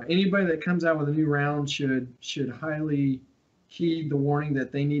 Anybody that comes out with a new round should highly heed the warning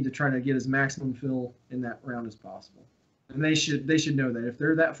that they need to try to get as maximum fill in that round as possible. And they should know that if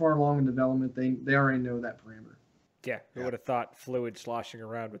they're that far along in development, they already know that parameter. Yeah, who would have thought fluid sloshing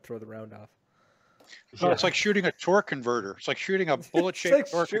around would throw the round off? Well, it's like shooting a torque converter. It's like shooting a bullet-shaped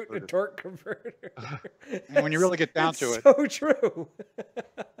It's like torque shooting converter. a torque converter. And when you really get down to it. So true.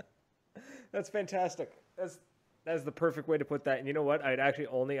 That's fantastic. That's the perfect way to put that. And you know what? I'd actually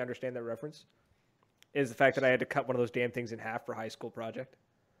only understand that reference is the fact that I had to cut one of those damn things in half for a high school project.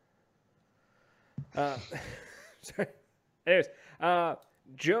 Sorry. Anyways,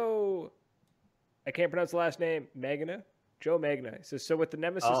 Joe, I can't pronounce the last name, Magna? Joe Magna. He says, so with the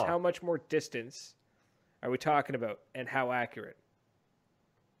Nemesis, how much more distance are we talking about and how accurate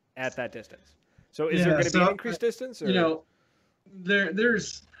at that distance? So is there going to be an increased distance? Or?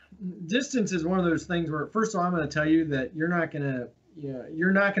 There's distance is one of those things where, first of all, I'm going to tell you that you're not going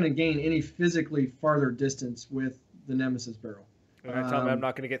to gain any physically farther distance with the Nemesis barrel. You're going to tell me I'm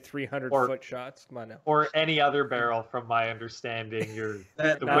not going to get 300-foot shots? Come on now. Or any other barrel, from my understanding. The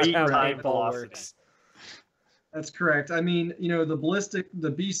That's weight, how time, paintball velocity. works. That's correct. I mean,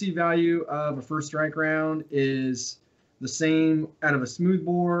 the BC value of a first strike round is the same out of a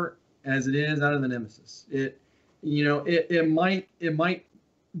smoothbore as it is out of the Nemesis. It might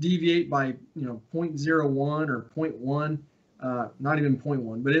deviate by 0.01 or 0.1, not even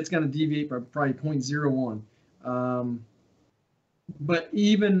 0.1, but it's going to deviate by probably 0.01. But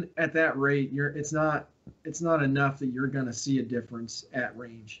even at that rate, it's not enough that you're going to see a difference at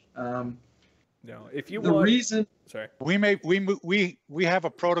range. No, if you the want, reason sorry, we have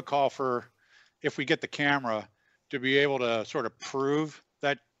a protocol for if we get the camera to be able to sort of prove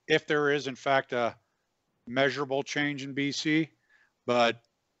that if there is in fact a measurable change in BC, but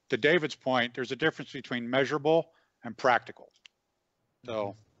to David's point, there's a difference between measurable and practical.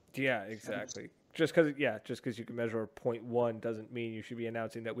 So yeah, exactly. Just because you can measure 0.1 doesn't mean you should be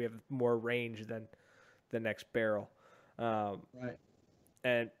announcing that we have more range than the next barrel. right.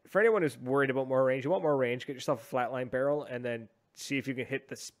 And for anyone who's worried about more range, you want more range, get yourself a flatline barrel and then see if you can hit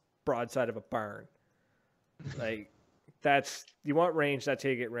the broadside of a barn. Like, you want range, that's how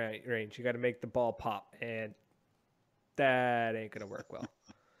you get range. You got to make the ball pop, and that ain't going to work well.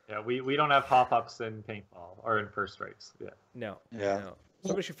 Yeah, we don't have pop-ups in paintball or in first strikes. Yeah. No. Yeah. No.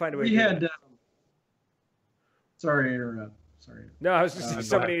 Somebody should find a way We to do had. that. Sorry to interrupt. Sorry. No, I was just go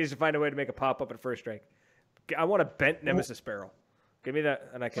somebody ahead. needs to find a way to make a pop-up at first strike. I want a bent Nemesis barrel. Give me that,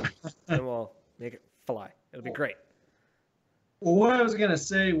 and then we'll make it fly. It'll be great. Well, what I was gonna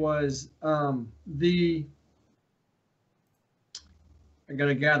say was I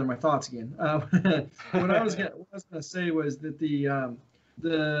gotta gather my thoughts again. What I was gonna say was that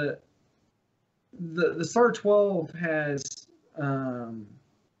the SAR 12 has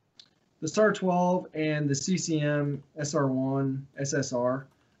the SAR 12 and the CCM SR1 SSR,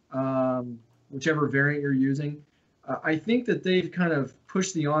 whichever variant you're using. I think that they've kind of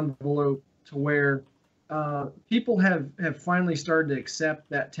pushed the envelope to where people have finally started to accept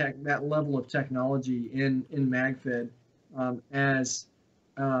that level of technology in MagFed as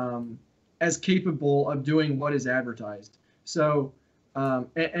capable of doing what is advertised. So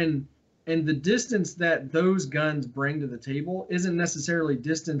and the distance that those guns bring to the table isn't necessarily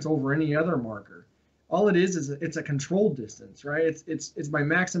distance over any other marker. All it is it's a controlled distance, right? It's by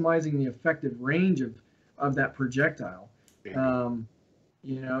maximizing the effective range of that projectile.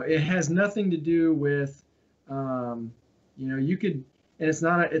 It has nothing to do with, you could, and it's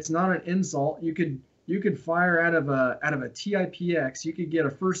not an insult. You could fire out of a TIPX. You could get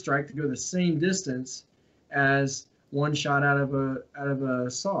a first strike to go the same distance as one shot out of a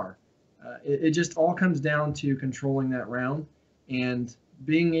SAR. It just all comes down to controlling that round and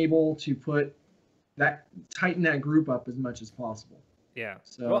being able to tighten that group up as much as possible. Yeah.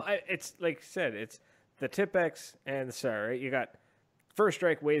 So, well, it's like I said, it's the Tipex and the SAR, right? You got first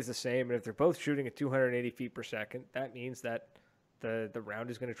strike weighs the same, and if they're both shooting at 280 feet per second, that means that the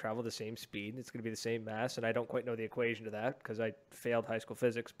round is going to travel the same speed. It's going to be the same mass, and I don't quite know the equation to that because I failed high school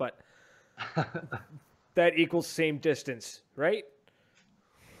physics, but that equals same distance, right?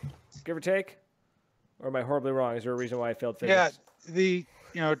 Give or take? Or am I horribly wrong? Is there a reason why I failed physics?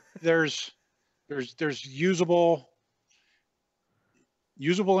 Yeah, there's usable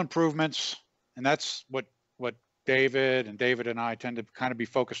improvements, and that's what David and I tend to kind of be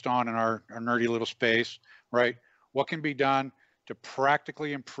focused on in our nerdy little space, right? What can be done to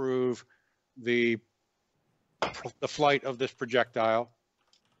practically improve the flight of this projectile,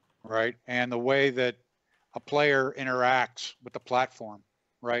 right? And the way that a player interacts with the platform,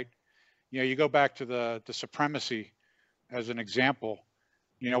 right? You go back to the Supremacy as an example.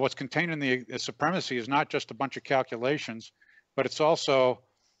 what's contained in the supremacy is not just a bunch of calculations, but it's also,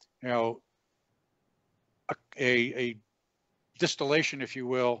 a distillation, if you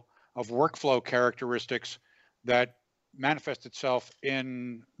will, of workflow characteristics that manifest itself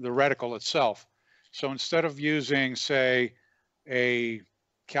in the reticle itself. So instead of using, say, a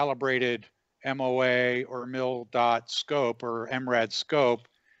calibrated MOA or mil-dot scope or MRAD scope,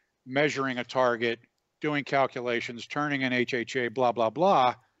 measuring a target, doing calculations, turning in HHA, blah, blah,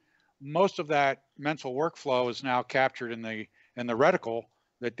 blah, most of that mental workflow is now captured in the reticle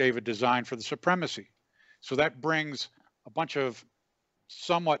that David designed for the supremacy. So that brings a bunch of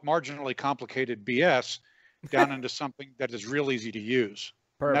somewhat marginally complicated BS down into something that is real easy to use.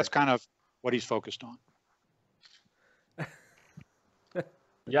 And that's kind of what he's focused on.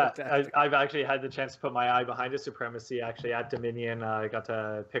 Yeah, I've actually had the chance to put my eye behind a supremacy actually at Dominion. I got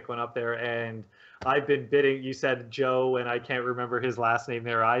to pick one up there, and I've been bidding. You said Joe, and I can't remember his last name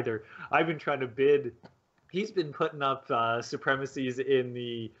there either. I've been trying to bid. He's been putting up supremacies in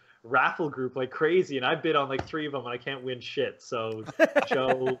the raffle group like crazy, and I bid on like 3 of them, and I can't win shit. So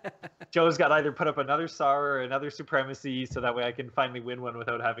Joe's got to either put up another SAR or another supremacy, so that way I can finally win one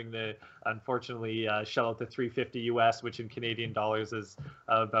without having to, unfortunately, shell out the $350 US, which in Canadian dollars is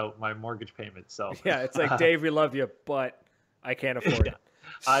about my mortgage payment. So yeah, it's like, Dave, we love you, but I can't afford it.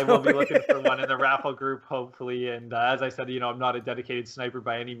 I will be looking for one in the raffle group, hopefully. And as I said, I'm not a dedicated sniper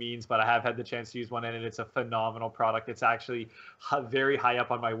by any means, but I have had the chance to use one, and it's a phenomenal product. It's actually very high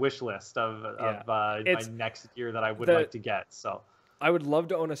up on my wish list of my next gear that I would like to get. So I would love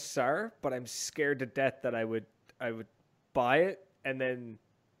to own a SAR, but I'm scared to death that I would buy it and then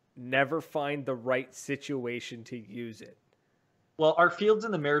never find the right situation to use it. Well, our fields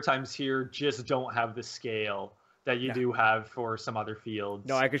in the Maritimes here just don't have the scale that you do have for some other fields.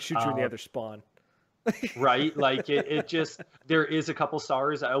 No, I could shoot you in the other spawn. Right? Like it just, there is a couple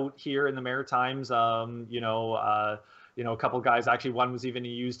SARs out here in the Maritimes. A couple guys, actually one was even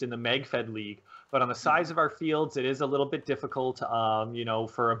used in the MagFed League. But on the size of our fields, it is a little bit difficult,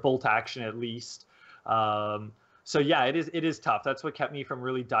 for a bolt action at least. So yeah, it is tough. That's what kept me from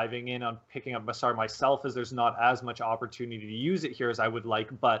really diving in on picking up a SAR myself, is there's not as much opportunity to use it here as I would like,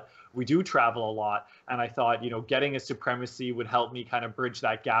 but we do travel a lot. And I thought, getting a supremacy would help me kind of bridge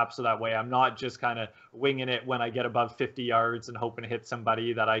that gap. So that way I'm not just kind of winging it when I get above 50 yards and hoping to hit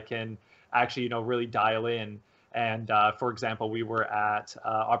somebody, that I can actually, really dial in. And for example, we were at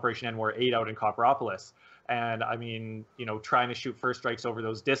Operation Enwar 8 out in Copperopolis. And I mean, trying to shoot first strikes over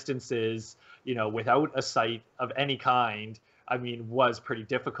those distances, without a sight of any kind, I mean, was pretty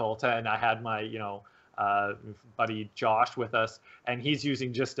difficult. And I had my, buddy Josh with us, and he's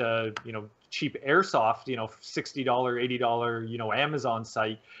using just a, cheap airsoft, $60, $80, Amazon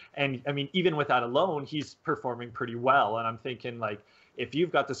site. And I mean, even with that alone, he's performing pretty well. And I'm thinking, like, if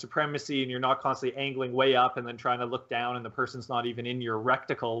you've got the supremacy and you're not constantly angling way up and then trying to look down and the person's not even in your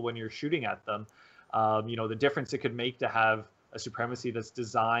reticle when you're shooting at them, the difference it could make to have a supremacy that's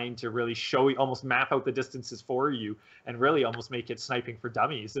designed to really show you, almost map out the distances for you, and really almost make it sniping for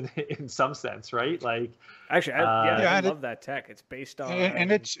dummies in some sense, right? Like, actually, I love that tech. It's based on,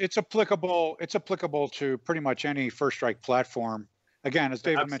 and it's applicable. It's applicable to pretty much any first strike platform. Again, as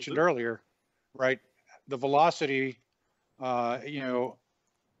David mentioned earlier, right? The velocity, the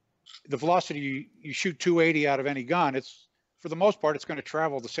velocity you shoot 280 out of any gun, it's, for the most part, it's going to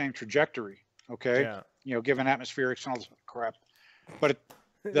travel the same trajectory. Okay. Yeah. Given atmospherics and all this crap. But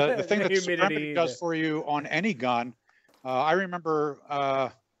the thing that the supremacy does for you on any gun, I remember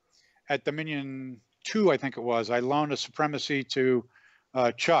at Dominion 2, I think it was, I loaned a supremacy to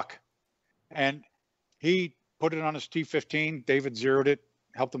Chuck, and he put it on his T15. David zeroed it,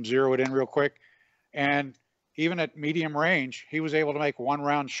 helped him zero it in real quick. And even at medium range, he was able to make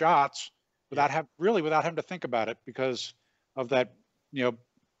 1-round shots without having to think about it, because of that,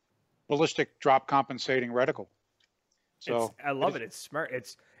 ballistic drop compensating reticle. So I love it. It's smart.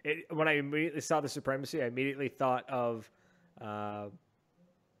 When I immediately saw the supremacy, I immediately thought of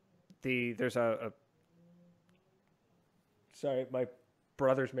there's a sorry, my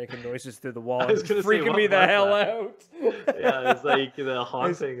brother's making noises through the wall. It's freaking me the hell out. Yeah, it's like the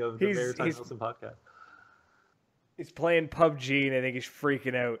haunting of the Maritime Wilson podcast. He's playing PUBG, and I think he's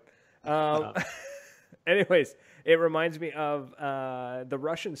freaking out. Anyways, it reminds me of the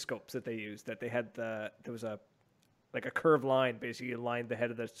Russian scopes that they used. That they had there was a curved line. Basically, you lined the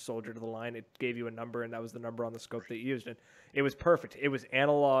head of the soldier to the line. It gave you a number, and that was the number on the scope that you used. And it was perfect. It was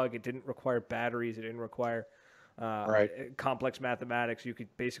analog. It didn't require batteries. It didn't require complex mathematics. You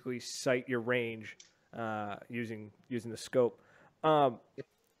could basically sight your range using the scope.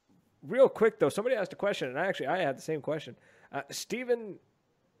 Real quick though, somebody asked a question, and I had the same question. Stephen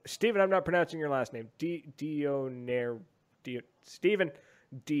Stephen, I'm not pronouncing your last name. Stephen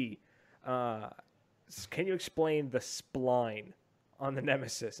D. Can you explain the spline on the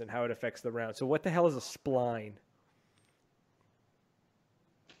Nemesis and how it affects the round? So what the hell is a spline?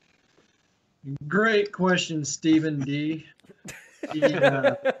 Great question, Stephen D.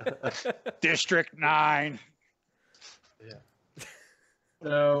 District 9.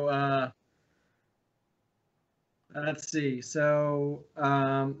 So let's see. So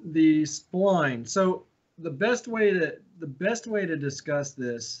the spline. So the best way to discuss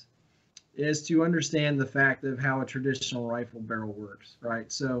this is to understand the fact of how a traditional rifle barrel works,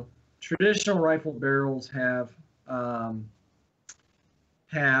 right? So traditional rifle barrels have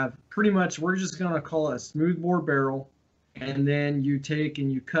pretty much, we're just going to call it a smoothbore barrel, and then you take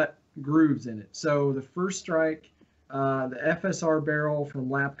and you cut grooves in it. So the First Strike, the FSR barrel from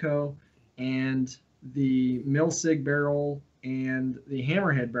Lapco, and the Milsig barrel and the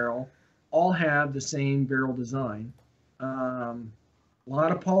Hammerhead barrel all have the same barrel design. A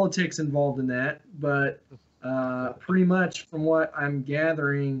lot of politics involved in that, but pretty much from what I'm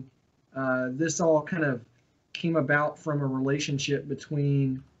gathering, this all kind of came about from a relationship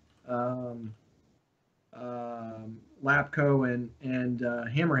between Lapco and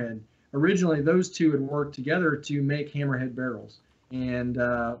Hammerhead. Originally, those two had worked together to make Hammerhead barrels, and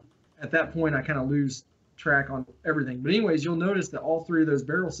at that point, I kind of lose track on everything. But anyways, you'll notice that all three of those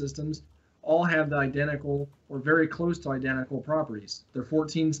barrel systems all have the identical or very close to identical properties. They're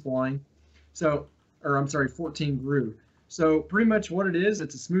 14 spline, 14 groove. So pretty much what it is,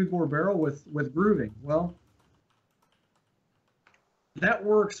 it's a smoothbore barrel with grooving. Well, that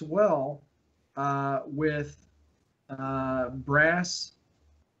works well with brass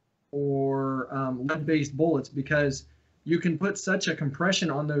or lead-based bullets, because you can put such a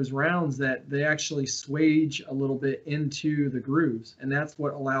compression on those rounds that they actually swage a little bit into the grooves, and that's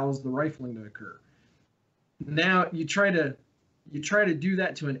what allows the rifling to occur. Now you try to do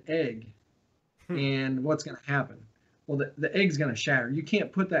that to an egg, and what's going to happen? Well, the egg's going to shatter. You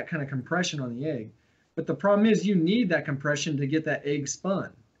can't put that kind of compression on the egg. But the problem is you need that compression to get that egg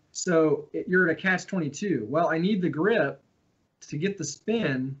spun. So you're at a catch-22. Well, I need the grip to get the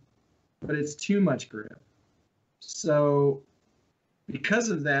spin, but it's too much grip. So because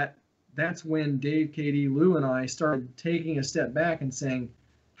of that, that's when Dave, Katie, Lou, and I started taking a step back and saying,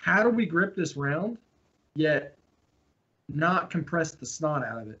 how do we grip this round, yet not compress the snot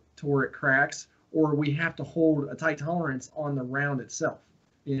out of it to where it cracks, or we have to hold a tight tolerance on the round itself,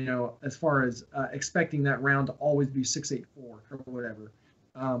 you know, as far as expecting that round to always be 6.84 or whatever.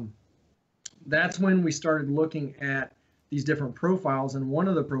 That's when we started looking at these different profiles, and one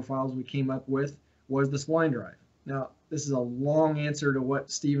of the profiles we came up with was the spline drive. Now, this is a long answer to what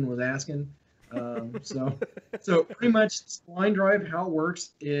Stephen was asking. So pretty much spline drive, how it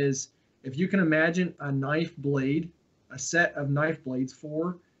works is, if you can imagine a knife blade, a set of knife blades,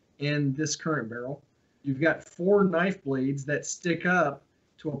 4 in this current barrel, you've got 4 knife blades that stick up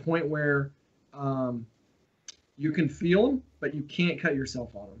to a point where you can feel them, but you can't cut yourself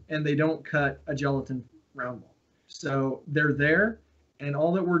on them, and they don't cut a gelatin round ball. So they're there, and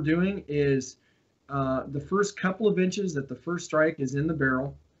all that we're doing is the first couple of inches that the First Strike is in the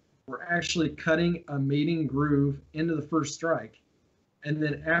barrel, we're actually cutting a mating groove into the First Strike, and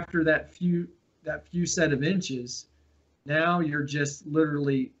then after that few set of inches, now you're just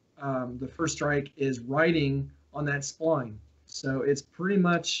literally the First Strike is riding on that spline. So it's pretty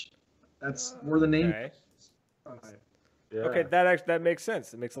much, that's where the name. Okay. Yeah. Okay, that makes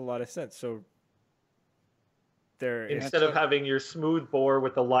sense. It makes a lot of sense. So there, Instead of having your smooth bore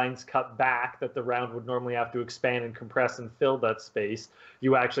with the lines cut back that the round would normally have to expand and compress and fill that space,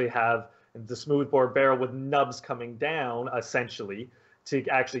 you actually have the smooth bore barrel with nubs coming down, essentially, to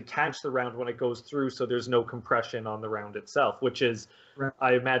actually catch the round when it goes through, so there's no compression on the round itself, which is, Right.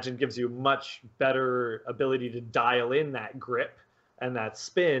 I imagine, gives you a much better ability to dial in that grip and that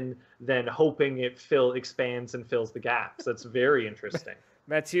spin than hoping it expands and fills the gaps. That's very interesting.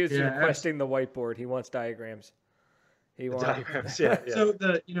 Matt Hughes Yeah, requesting the whiteboard. He wants diagrams. He wants Diagrams, yeah. So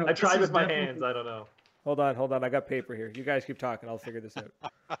I tried with my hands. I don't know. Hold on. I got paper here. You guys keep talking. I'll figure this out.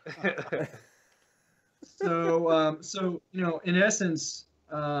 So in essence,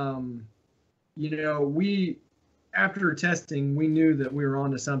 we, after testing, we knew that we were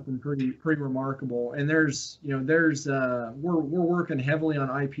onto something pretty remarkable. And we're working heavily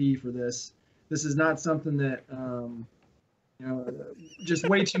on IP for this. This is not something that just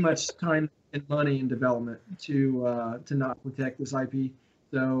way too much time and money in development to not protect this IP.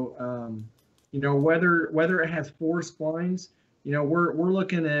 So whether it has 4 splines, we're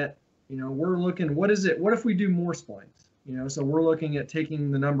looking at, what if we do more splines? So we're looking at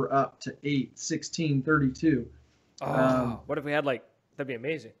taking the number up to 8, 16, 32. What if we had that'd be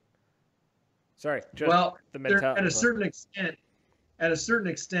amazing. Sorry, just well, the mentality. At a certain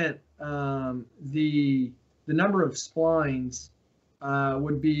extent, the number of splines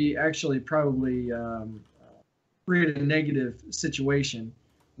would be actually probably create a negative situation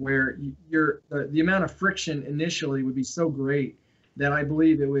where the amount of friction initially would be so great that I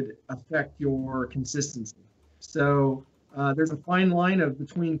believe it would affect your consistency. So there's a fine line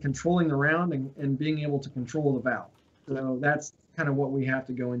between controlling the round and being able to control the valve. So that's kind of what we have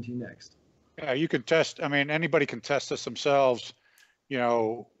to go into next. Yeah, you can test. I mean, anybody can test this themselves,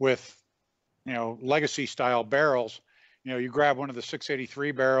 with, legacy style barrels. You grab one of the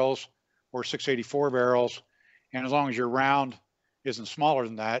 683 barrels or 684 barrels, and as long as your round isn't smaller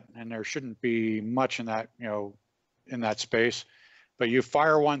than that, and there shouldn't be much in that, in that space, but you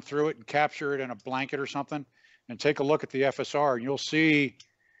fire one through it and capture it in a blanket or something, and take a look at the FSR, and you'll see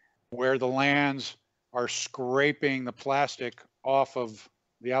where the lands are scraping the plastic off of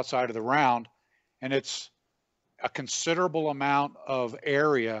the outside of the round, and it's a considerable amount of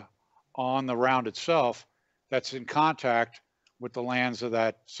area on the round itself that's in contact with the lands of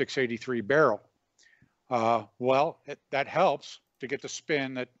that 683 barrel. That helps to get the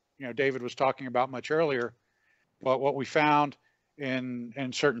spin that David was talking about much earlier. But what we found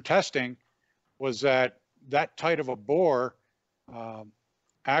in certain testing was that tight of a bore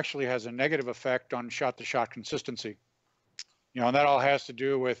actually has a negative effect on shot-to-shot consistency. And that all has to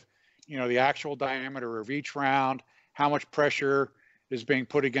do with the actual diameter of each round, how much pressure is being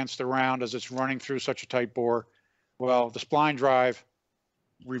put against the round as it's running through such a tight bore. Well, the spline drive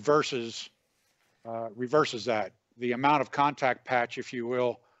reverses that. The amount of contact patch, if you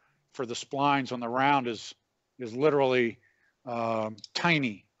will, for the splines on the round is literally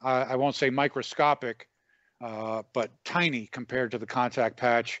tiny. I won't say microscopic, but tiny compared to the contact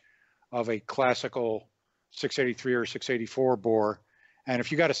patch of a classical 683 or 684 bore. And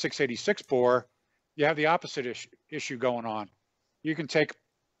if you got a 686 bore, you have the opposite issue going on. You can take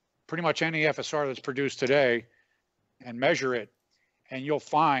pretty much any FSR that's produced today and measure it, and you'll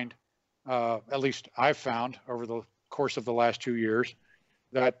find, at least I've found over the course of the last 2 years,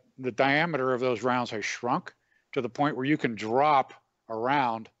 that the diameter of those rounds has shrunk to the point where you can drop a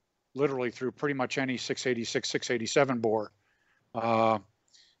round literally through pretty much any 686, 687 bore.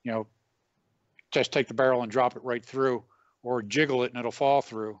 Just take the barrel and drop it right through, or jiggle it and it'll fall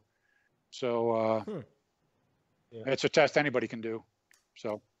through. So it's a test anybody can do.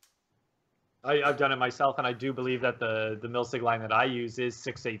 So I've done it myself, and I do believe that the Milsig line that I use is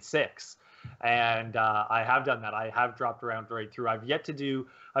 686. And I have done that. I have dropped around right through. I've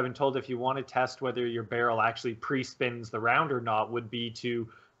been told if you want to test whether your barrel actually pre-spins the round or not, would be to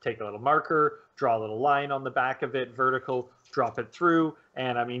take a little marker, draw a little line on the back of it, vertical, drop it through,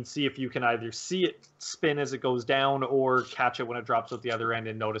 and see if you can either see it spin as it goes down or catch it when it drops at the other end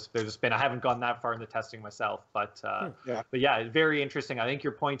and notice if there's a spin. I haven't gone that far in the testing myself, but yeah, very interesting. I think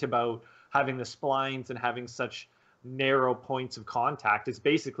your point about having the splines and having such narrow points of contact is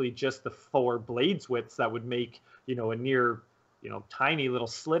basically just the 4 blades widths that would make a near tiny little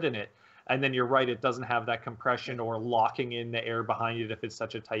slit in it. And then you're right, it doesn't have that compression or locking in the air behind it if it's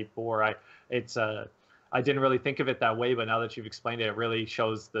such a tight bore. I didn't really think of it that way, but now that you've explained it, it really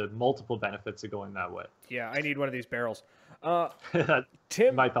shows the multiple benefits of going that way. Yeah, I need one of these barrels.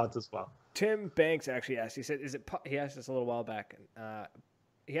 Tim, my thoughts as well. Tim Banks actually asked. He said, he asked this a little while back.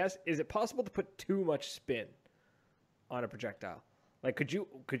 Is it possible to put too much spin on a projectile? Like, could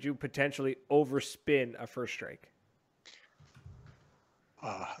you potentially overspin a first strike?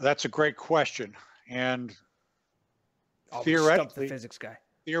 That's a great question, and stump the physics guy.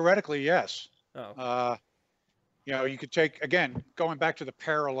 Theoretically, yes. Oh. You could take, again, going back to the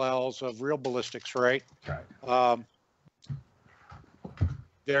parallels of real ballistics, right? Right.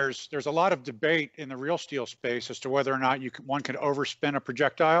 There's a lot of debate in the real steel space as to whether or not one can overspin a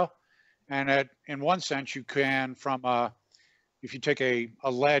projectile, and in one sense you can if you take a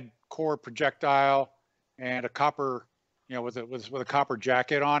lead core projectile and a copper, with a copper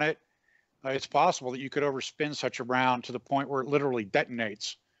jacket on it, it's possible that you could overspin such a round to the point where it literally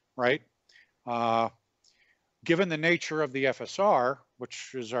detonates, right? Given the nature of the FSR,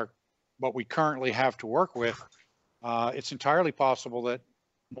 which is what we currently have to work with, it's entirely possible that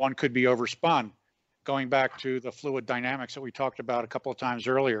one could be overspun, going back to the fluid dynamics that we talked about a couple of times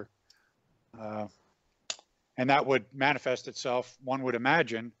earlier. And that would manifest itself, one would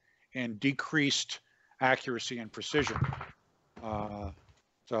imagine, in decreased accuracy and precision.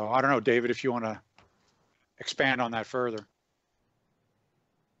 So I don't know, David, if you want to expand on that further.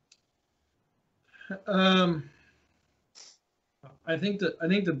 I think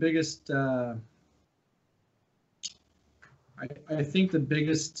the biggest I think the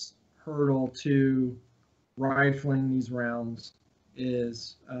biggest hurdle to rifling these rounds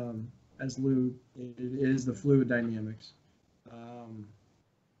is, as Lou, it is the fluid dynamics.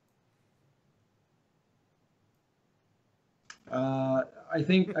 I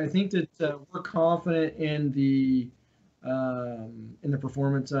think that we're confident in the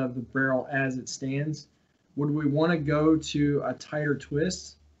performance of the barrel as it stands. Would we want to go to a tighter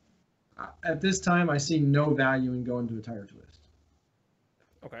twist? At this time, I see no value in going to a tighter twist.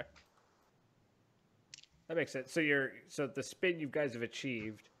 Okay. That makes sense. So the spin you guys have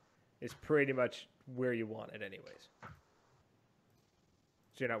achieved is pretty much where you want it anyways. So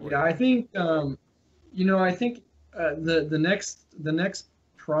you're not worried. Yeah, I think I think the next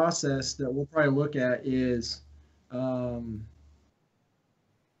process that we'll probably look at is we'll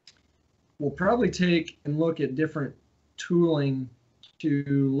probably take and look at different tooling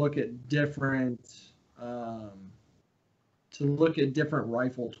to look at different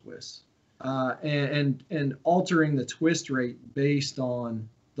rifle twists, and altering the twist rate based on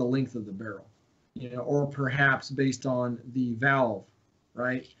the length of the barrel, or perhaps based on the valve,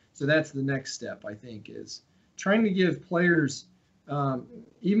 right? So that's the next step, I think, is trying to give players,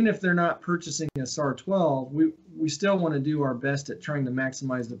 even if they're not purchasing a SAR 12, we still want to do our best at trying to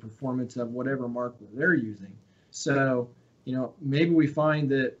maximize the performance of whatever marker they're using. So, maybe we find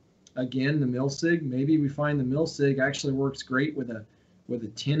that, again, the Milsig actually works great with a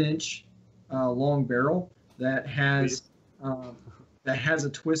 10-inch long barrel that has a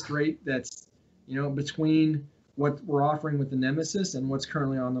twist rate that's between what we're offering with the Nemesis and what's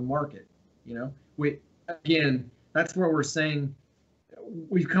currently on the market. That's where we're saying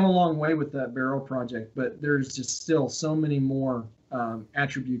we've come a long way with that barrel project, but there's just still so many more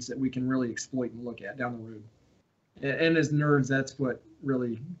attributes that we can really exploit and look at down the road. And as nerds, that's what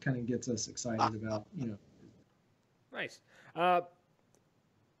really kind of gets us excited about, Nice.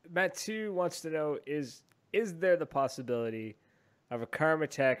 Matt 2 wants to know, is there the possibility of a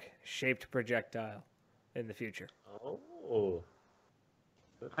Karmatech shaped projectile in the future? Oh.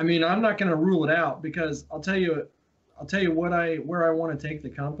 I mean, I'm not going to rule it out, because I'll tell you where I want to take the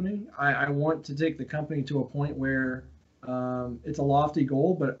company. I want to take the company to a point where it's a lofty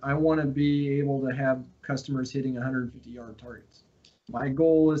goal, but I want to be able to have customers hitting 150-yard targets. My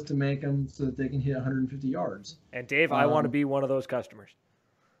goal is to make them so that they can hit 150 yards. And Dave, I want to be one of those customers.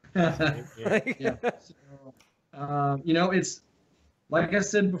 Yeah. So, it's like I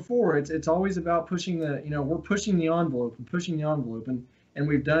said before, it's always about pushing we're pushing the envelope and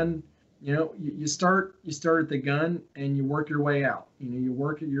we've done, you start at the gun and you work your way out. You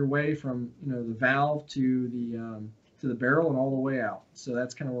work your way from, the valve to the barrel and all the way out. So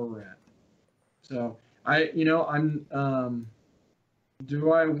that's kind of where we're at. So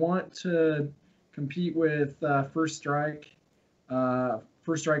do I want to compete with First Strike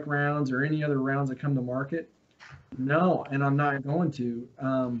rounds or any other rounds that come to market? No, and I'm not going to.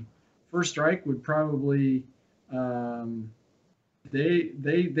 First Strike would probably they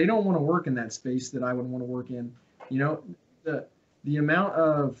don't want to work in that space that I would want to work in. The amount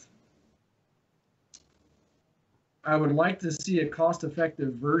of, I would like to see a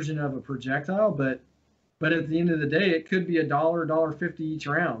cost-effective version of a projectile, but at the end of the day, it could be $1.50 each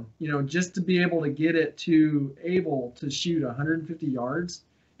round. Just to be able to get it to shoot 150 yards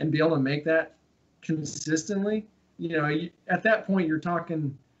and be able to make that consistently. At that point, you're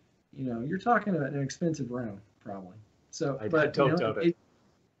talking about an expensive round probably. So, I don't doubt it.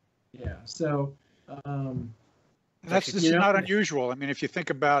 Yeah. So. This is not unusual. I mean, if you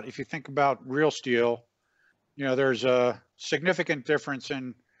think about real steel, there's a significant difference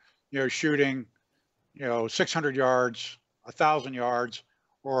in, shooting, 600 yards, 1,000 yards,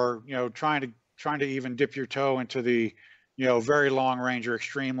 or, trying to even dip your toe into the, very long range or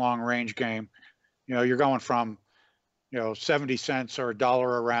extreme long range game. You're going from, 70 cents or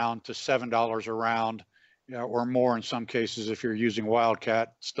 $1 a round to $7 a round, or more in some cases if you're using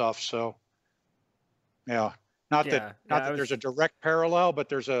Wildcat stuff. So, not that there's a direct parallel, but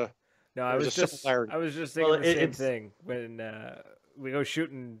there's a similarity. I was just thinking the same thing when we go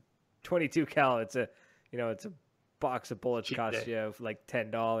shooting 22 cal. It's a box of bullets costs you like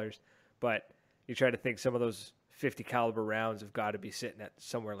 $10, but you try to think some of those 50 caliber rounds have got to be sitting at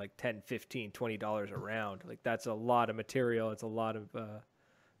somewhere like $10, $15, $20 a round. Like that's a lot of material. It's a lot of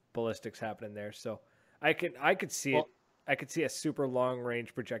ballistics happening there. So I could see it. I could see a super long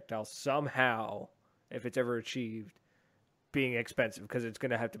range projectile somehow, if it's ever achieved, being expensive because it's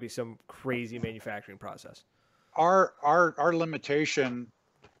going to have to be some crazy manufacturing process. Our limitation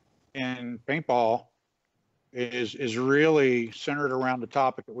in paintball is really centered around the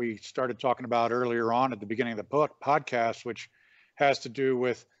topic that we started talking about earlier on at the beginning of the podcast, which has to do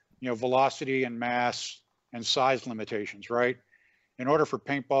with, velocity and mass and size limitations, right? In order for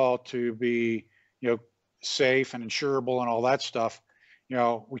paintball to be, safe and insurable and all that stuff,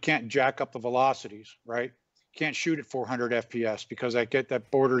 we can't jack up the velocities, right? Can't shoot at 400 FPS because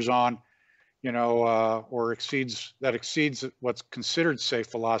that borders on, or exceeds what's considered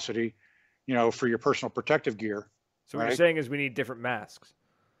safe velocity, for your personal protective gear. So what you're saying is we need different masks.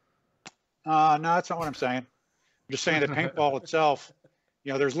 No, that's not what I'm saying. I'm just saying that paintball itself,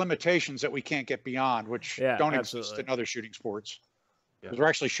 there's limitations that we can't get beyond, which don't exist in other shooting sports. Because we're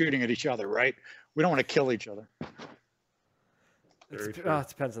actually shooting at each other, right? We don't want to kill each other. It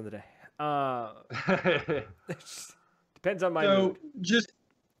depends on the day. Depends on my mood.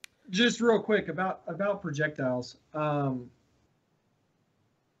 Just real quick about projectiles.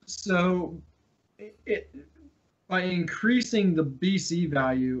 So by increasing the BC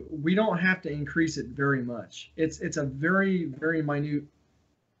value, we don't have to increase it very much. It's a very, very minute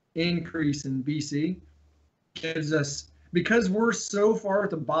increase in BC. Gives us, because we're so far at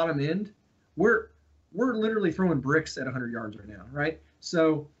the bottom end, we're literally throwing bricks at 100 yards right now, right?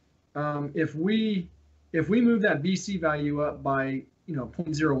 So if we move that BC value up by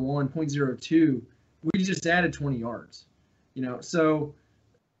 0.01, 0.02, we just added 20 yards.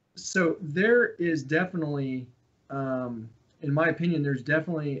 So there is definitely, in my opinion, there's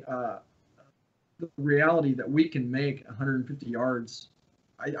definitely the reality that we can make 150 yards.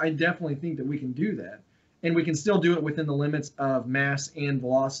 I definitely think that we can do that. And we can still do it within the limits of mass and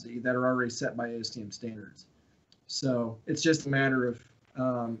velocity that are already set by ASTM standards. So it's just a matter of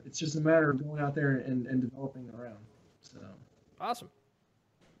going out there and developing around. So awesome.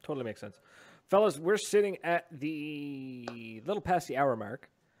 Totally makes sense. Fellas, we're sitting at the little past the hour mark.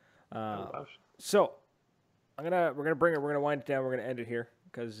 So we're gonna wind it down. We're gonna end it here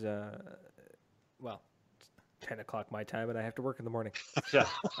because, it's 10 o'clock my time and I have to work in the morning. Yeah.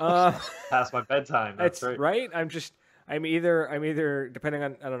 Past my bedtime. That's right. I'm either depending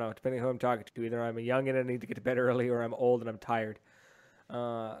on who I'm talking to. Either I'm a youngin and I need to get to bed early, or I'm old and I'm tired.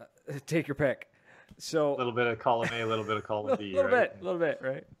 Take your pick. So a little bit of column A, a little bit of column B. A little bit.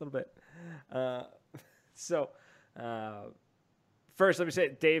 First, let me say,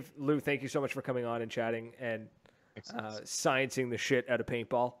 Dave, Lou, thank you so much for coming on and chatting and sciencing the shit out of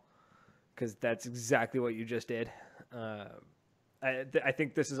paintball, because that's exactly what you just did. I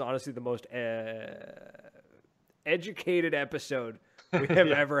think this is honestly the most educated episode we have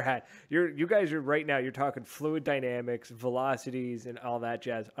ever had. You guys are right now, you're talking fluid dynamics, velocities, and all that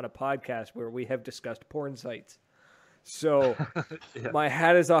jazz on a podcast where we have discussed porn sites. So my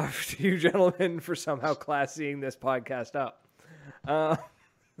hat is off to you gentlemen for somehow classying this podcast up.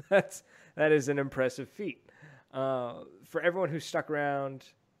 That is an impressive feat. For everyone who's stuck around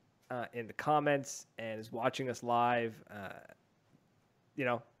in the comments and is watching us live,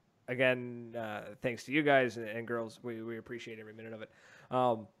 again, thanks to you guys and girls. We appreciate every minute of it.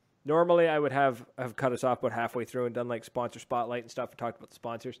 Normally I would have cut us off about halfway through and done like sponsor spotlight and stuff and talked about the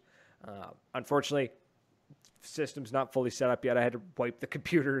sponsors. Unfortunately, system's not fully set up yet. I had to wipe the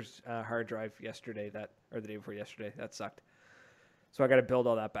computer's hard drive the day before yesterday. That sucked. So I got to build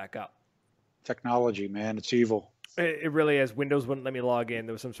all that back up. Technology, man, it's evil. It really is. Windows wouldn't let me log in.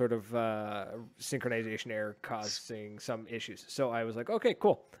 There was some sort of synchronization error causing some issues. So I was like, okay,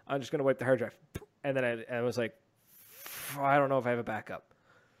 cool. I'm just going to wipe the hard drive. And then I was like, I don't know if I have a backup.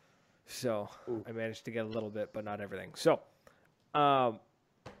 So I managed to get a little bit, but not everything. So,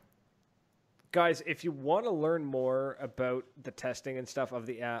 guys, if you want to learn more about the testing and stuff of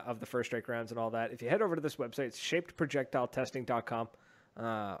the first strike rounds and all that, if you head over to this website, it's shapedprojectiletesting.com.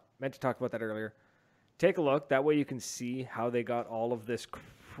 Meant to talk about that earlier. Take a look. That way you can see how they got all of this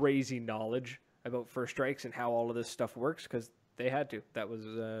crazy knowledge about first strikes and how all of this stuff works, because they had to. That was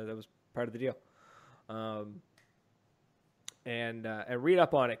part of the deal. And read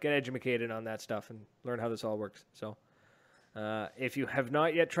up on it. Get educated on that stuff and learn how this all works. So if you have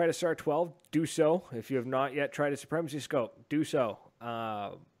not yet tried a SAR 12, do so. If you have not yet tried a Supremacy Scope, do so.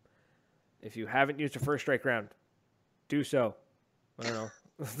 If you haven't used a first strike round, do so. I don't know.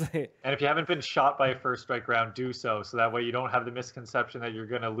 And if you haven't been shot by a first strike round, do so. So that way you don't have the misconception that you're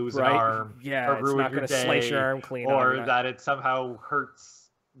going to lose an arm, or ruin not your day, slice your arm clean, or that it somehow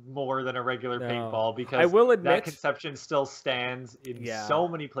hurts more than a regular paintball. Because I will admit, that conception still stands in so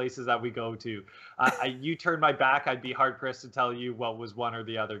many places that we go to. You turn my back, I'd be hard pressed to tell you what was one or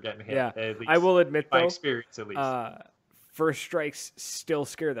the other getting hit. Yeah, at least, I will admit, my though, experience at least. First strikes still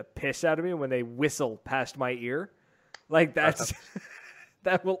scare the piss out of me when they whistle past my ear. Like that's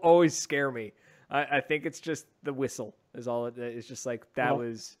that will always scare me. I think it's just the whistle is all. It's just like that Well,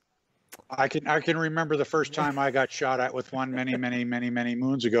 was. I can remember the first time I got shot at with one many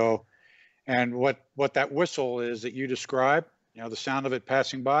moons ago, and what that whistle is that you describe, the sound of it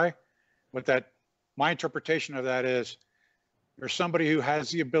passing by, my interpretation of that is there's somebody who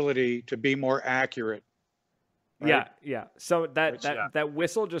has the ability to be more accurate. Right? Yeah. So Which, that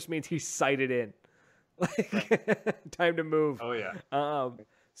whistle just means he's sighted in. Like time to move. Oh yeah.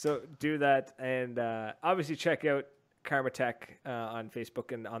 So do that, and obviously check out Karma Tech on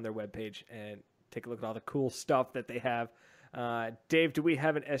Facebook and on their webpage, and take a look at all the cool stuff that they have. Dave, do we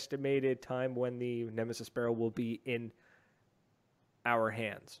have an estimated time when the Nemesis barrel will be in our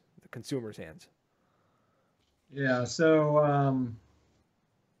hands, the consumer's hands? Yeah, so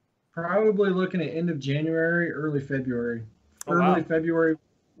probably looking at end of January, early February. Oh, Early wow. February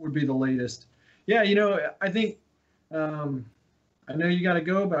would be the latest. Yeah, I think I know you got to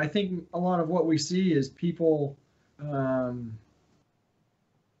go, but I think a lot of what we see is people.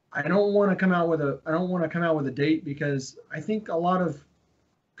 I don't want to come out with a date, because I think a lot of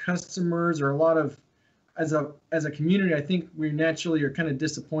customers, or a lot of as a community, I think we naturally are kind of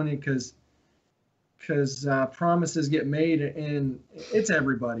disappointed because promises get made, and it's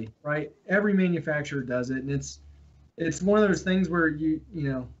everybody, right? Every manufacturer does it, and it's one of those things where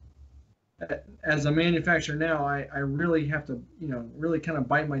as a manufacturer now, I really have to really kind of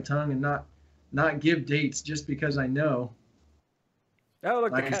bite my tongue and not give dates just because I know. Oh,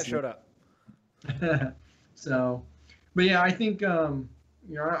 look, Like the I cat said. showed up. So, but yeah, I think I'm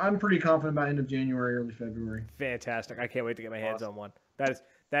pretty confident about end of January, early February. Fantastic! I can't wait to get my hands on one.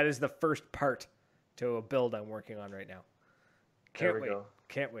 That is the first part to a build I'm working on right now. There Can't we wait. go.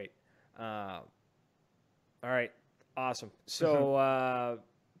 Can't wait. All right, awesome. So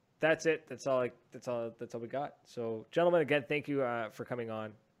that's it. That's all we got. So, gentlemen, again, thank you for coming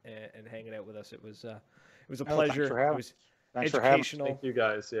on and hanging out with us. It was a thanks pleasure. for having It was Thanks for having us. educational. Thank you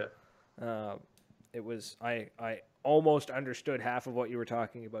guys. Yeah. It was I almost understood half of what you were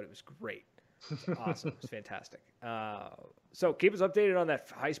talking about. It was great. It was awesome. It was fantastic. So keep us updated on that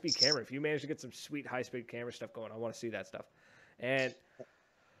high-speed camera. If you manage to get some sweet high-speed camera stuff going, I want to see that stuff. And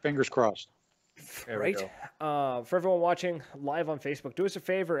Fingers crossed. There we right, for everyone watching live on Facebook, do us a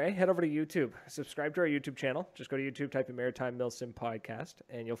favor, head over to YouTube, subscribe to our YouTube channel. Just go to YouTube, type in Maritime Milsim Podcast,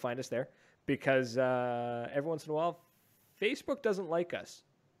 and you'll find us there. Because every once in a while, Facebook doesn't like us.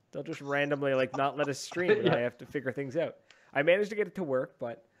 They'll just randomly not let us stream, and I have to figure things out. I managed to get it to work,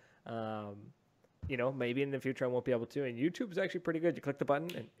 but maybe in the future I won't be able to. And YouTube is actually pretty good. You click the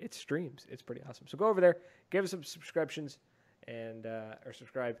button and it streams. It's pretty awesome. So go over there, give us some subscriptions, and or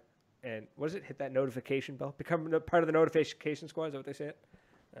subscribe. And what is it? Hit that notification bell. Become part of the notification squad. Is that what they say it?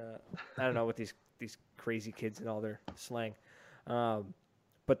 I don't know what these crazy kids and all their slang.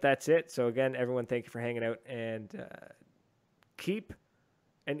 But that's it. So again, everyone, thank you for hanging out, and keep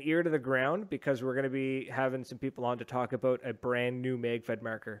an ear to the ground, because we're going to be having some people on to talk about a brand new MagFed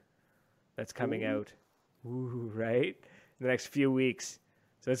marker that's coming out. Ooh, right? In the next few weeks.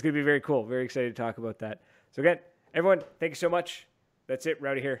 So it's going to be very cool. Very excited to talk about that. So again, everyone, thank you so much. That's it.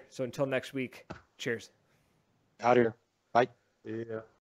 Rowdy here. So until next week, cheers. Out here. Bye. Yeah.